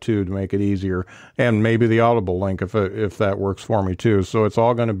link up too to make it easier, and maybe the Audible link if that works for me too. So it's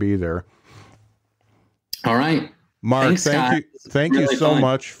all going to be there. All right. Mark, thank you so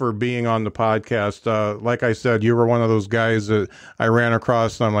much for being on the podcast. Like I said, you were one of those guys that I ran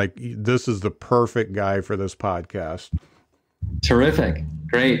across, and I'm like, this is the perfect guy for this podcast. Terrific.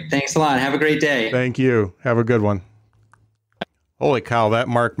 Great. Thanks a lot. Have a great day. Thank you. Have a good one. Holy cow, that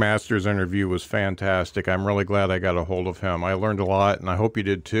Mark Masters interview was fantastic. I'm really glad I got a hold of him. I learned a lot, and I hope you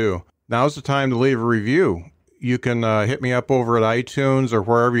did too. Now's the time to leave a review. You can hit me up over at iTunes or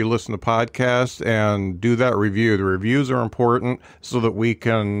wherever you listen to podcasts and do that review. The reviews are important so that we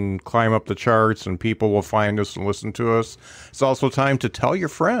can climb up the charts and people will find us and listen to us. It's also time to tell your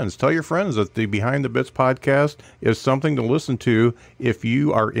friends. Tell your friends that the Behind the Bits podcast is something to listen to if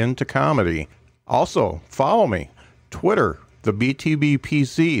you are into comedy. Also, follow me. Twitter, the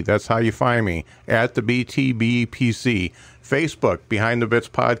BTBPC. That's how you find me, at the BTBPC. Facebook, Behind the Bits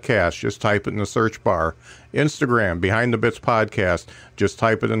Podcast. Just type it in the search bar. Instagram, Behind the Bits Podcast. Just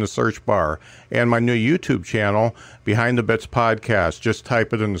type it in the search bar. And my new YouTube channel, Behind the Bits Podcast. Just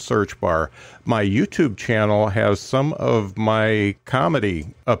type it in the search bar. My YouTube channel has some of my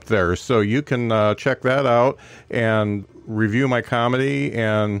comedy up there, so you can check that out and review my comedy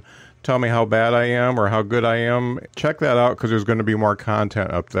and tell me how bad I am or how good I am. Check that out because there's going to be more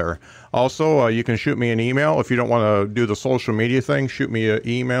content up there. Also, you can shoot me an email. If you don't want to do the social media thing, shoot me an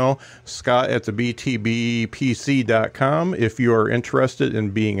email, scott@thebtbpc.com, if you are interested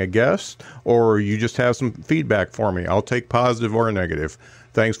in being a guest or you just have some feedback for me. I'll take positive or negative.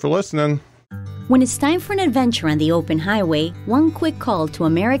 Thanks for listening. When it's time for an adventure on the open highway, one quick call to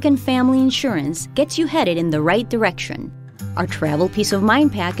American Family Insurance gets you headed in the right direction. Our Travel Peace of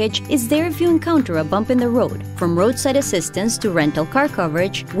Mind package is there if you encounter a bump in the road. From roadside assistance to rental car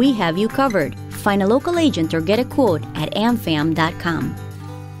coverage, we have you covered. Find a local agent or get a quote at amfam.com.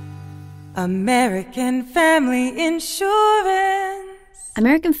 American Family Insurance.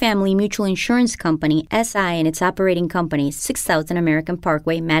 American Family Mutual Insurance Company, SI, and its operating companies, 6000 American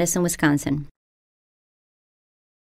Parkway, Madison, Wisconsin.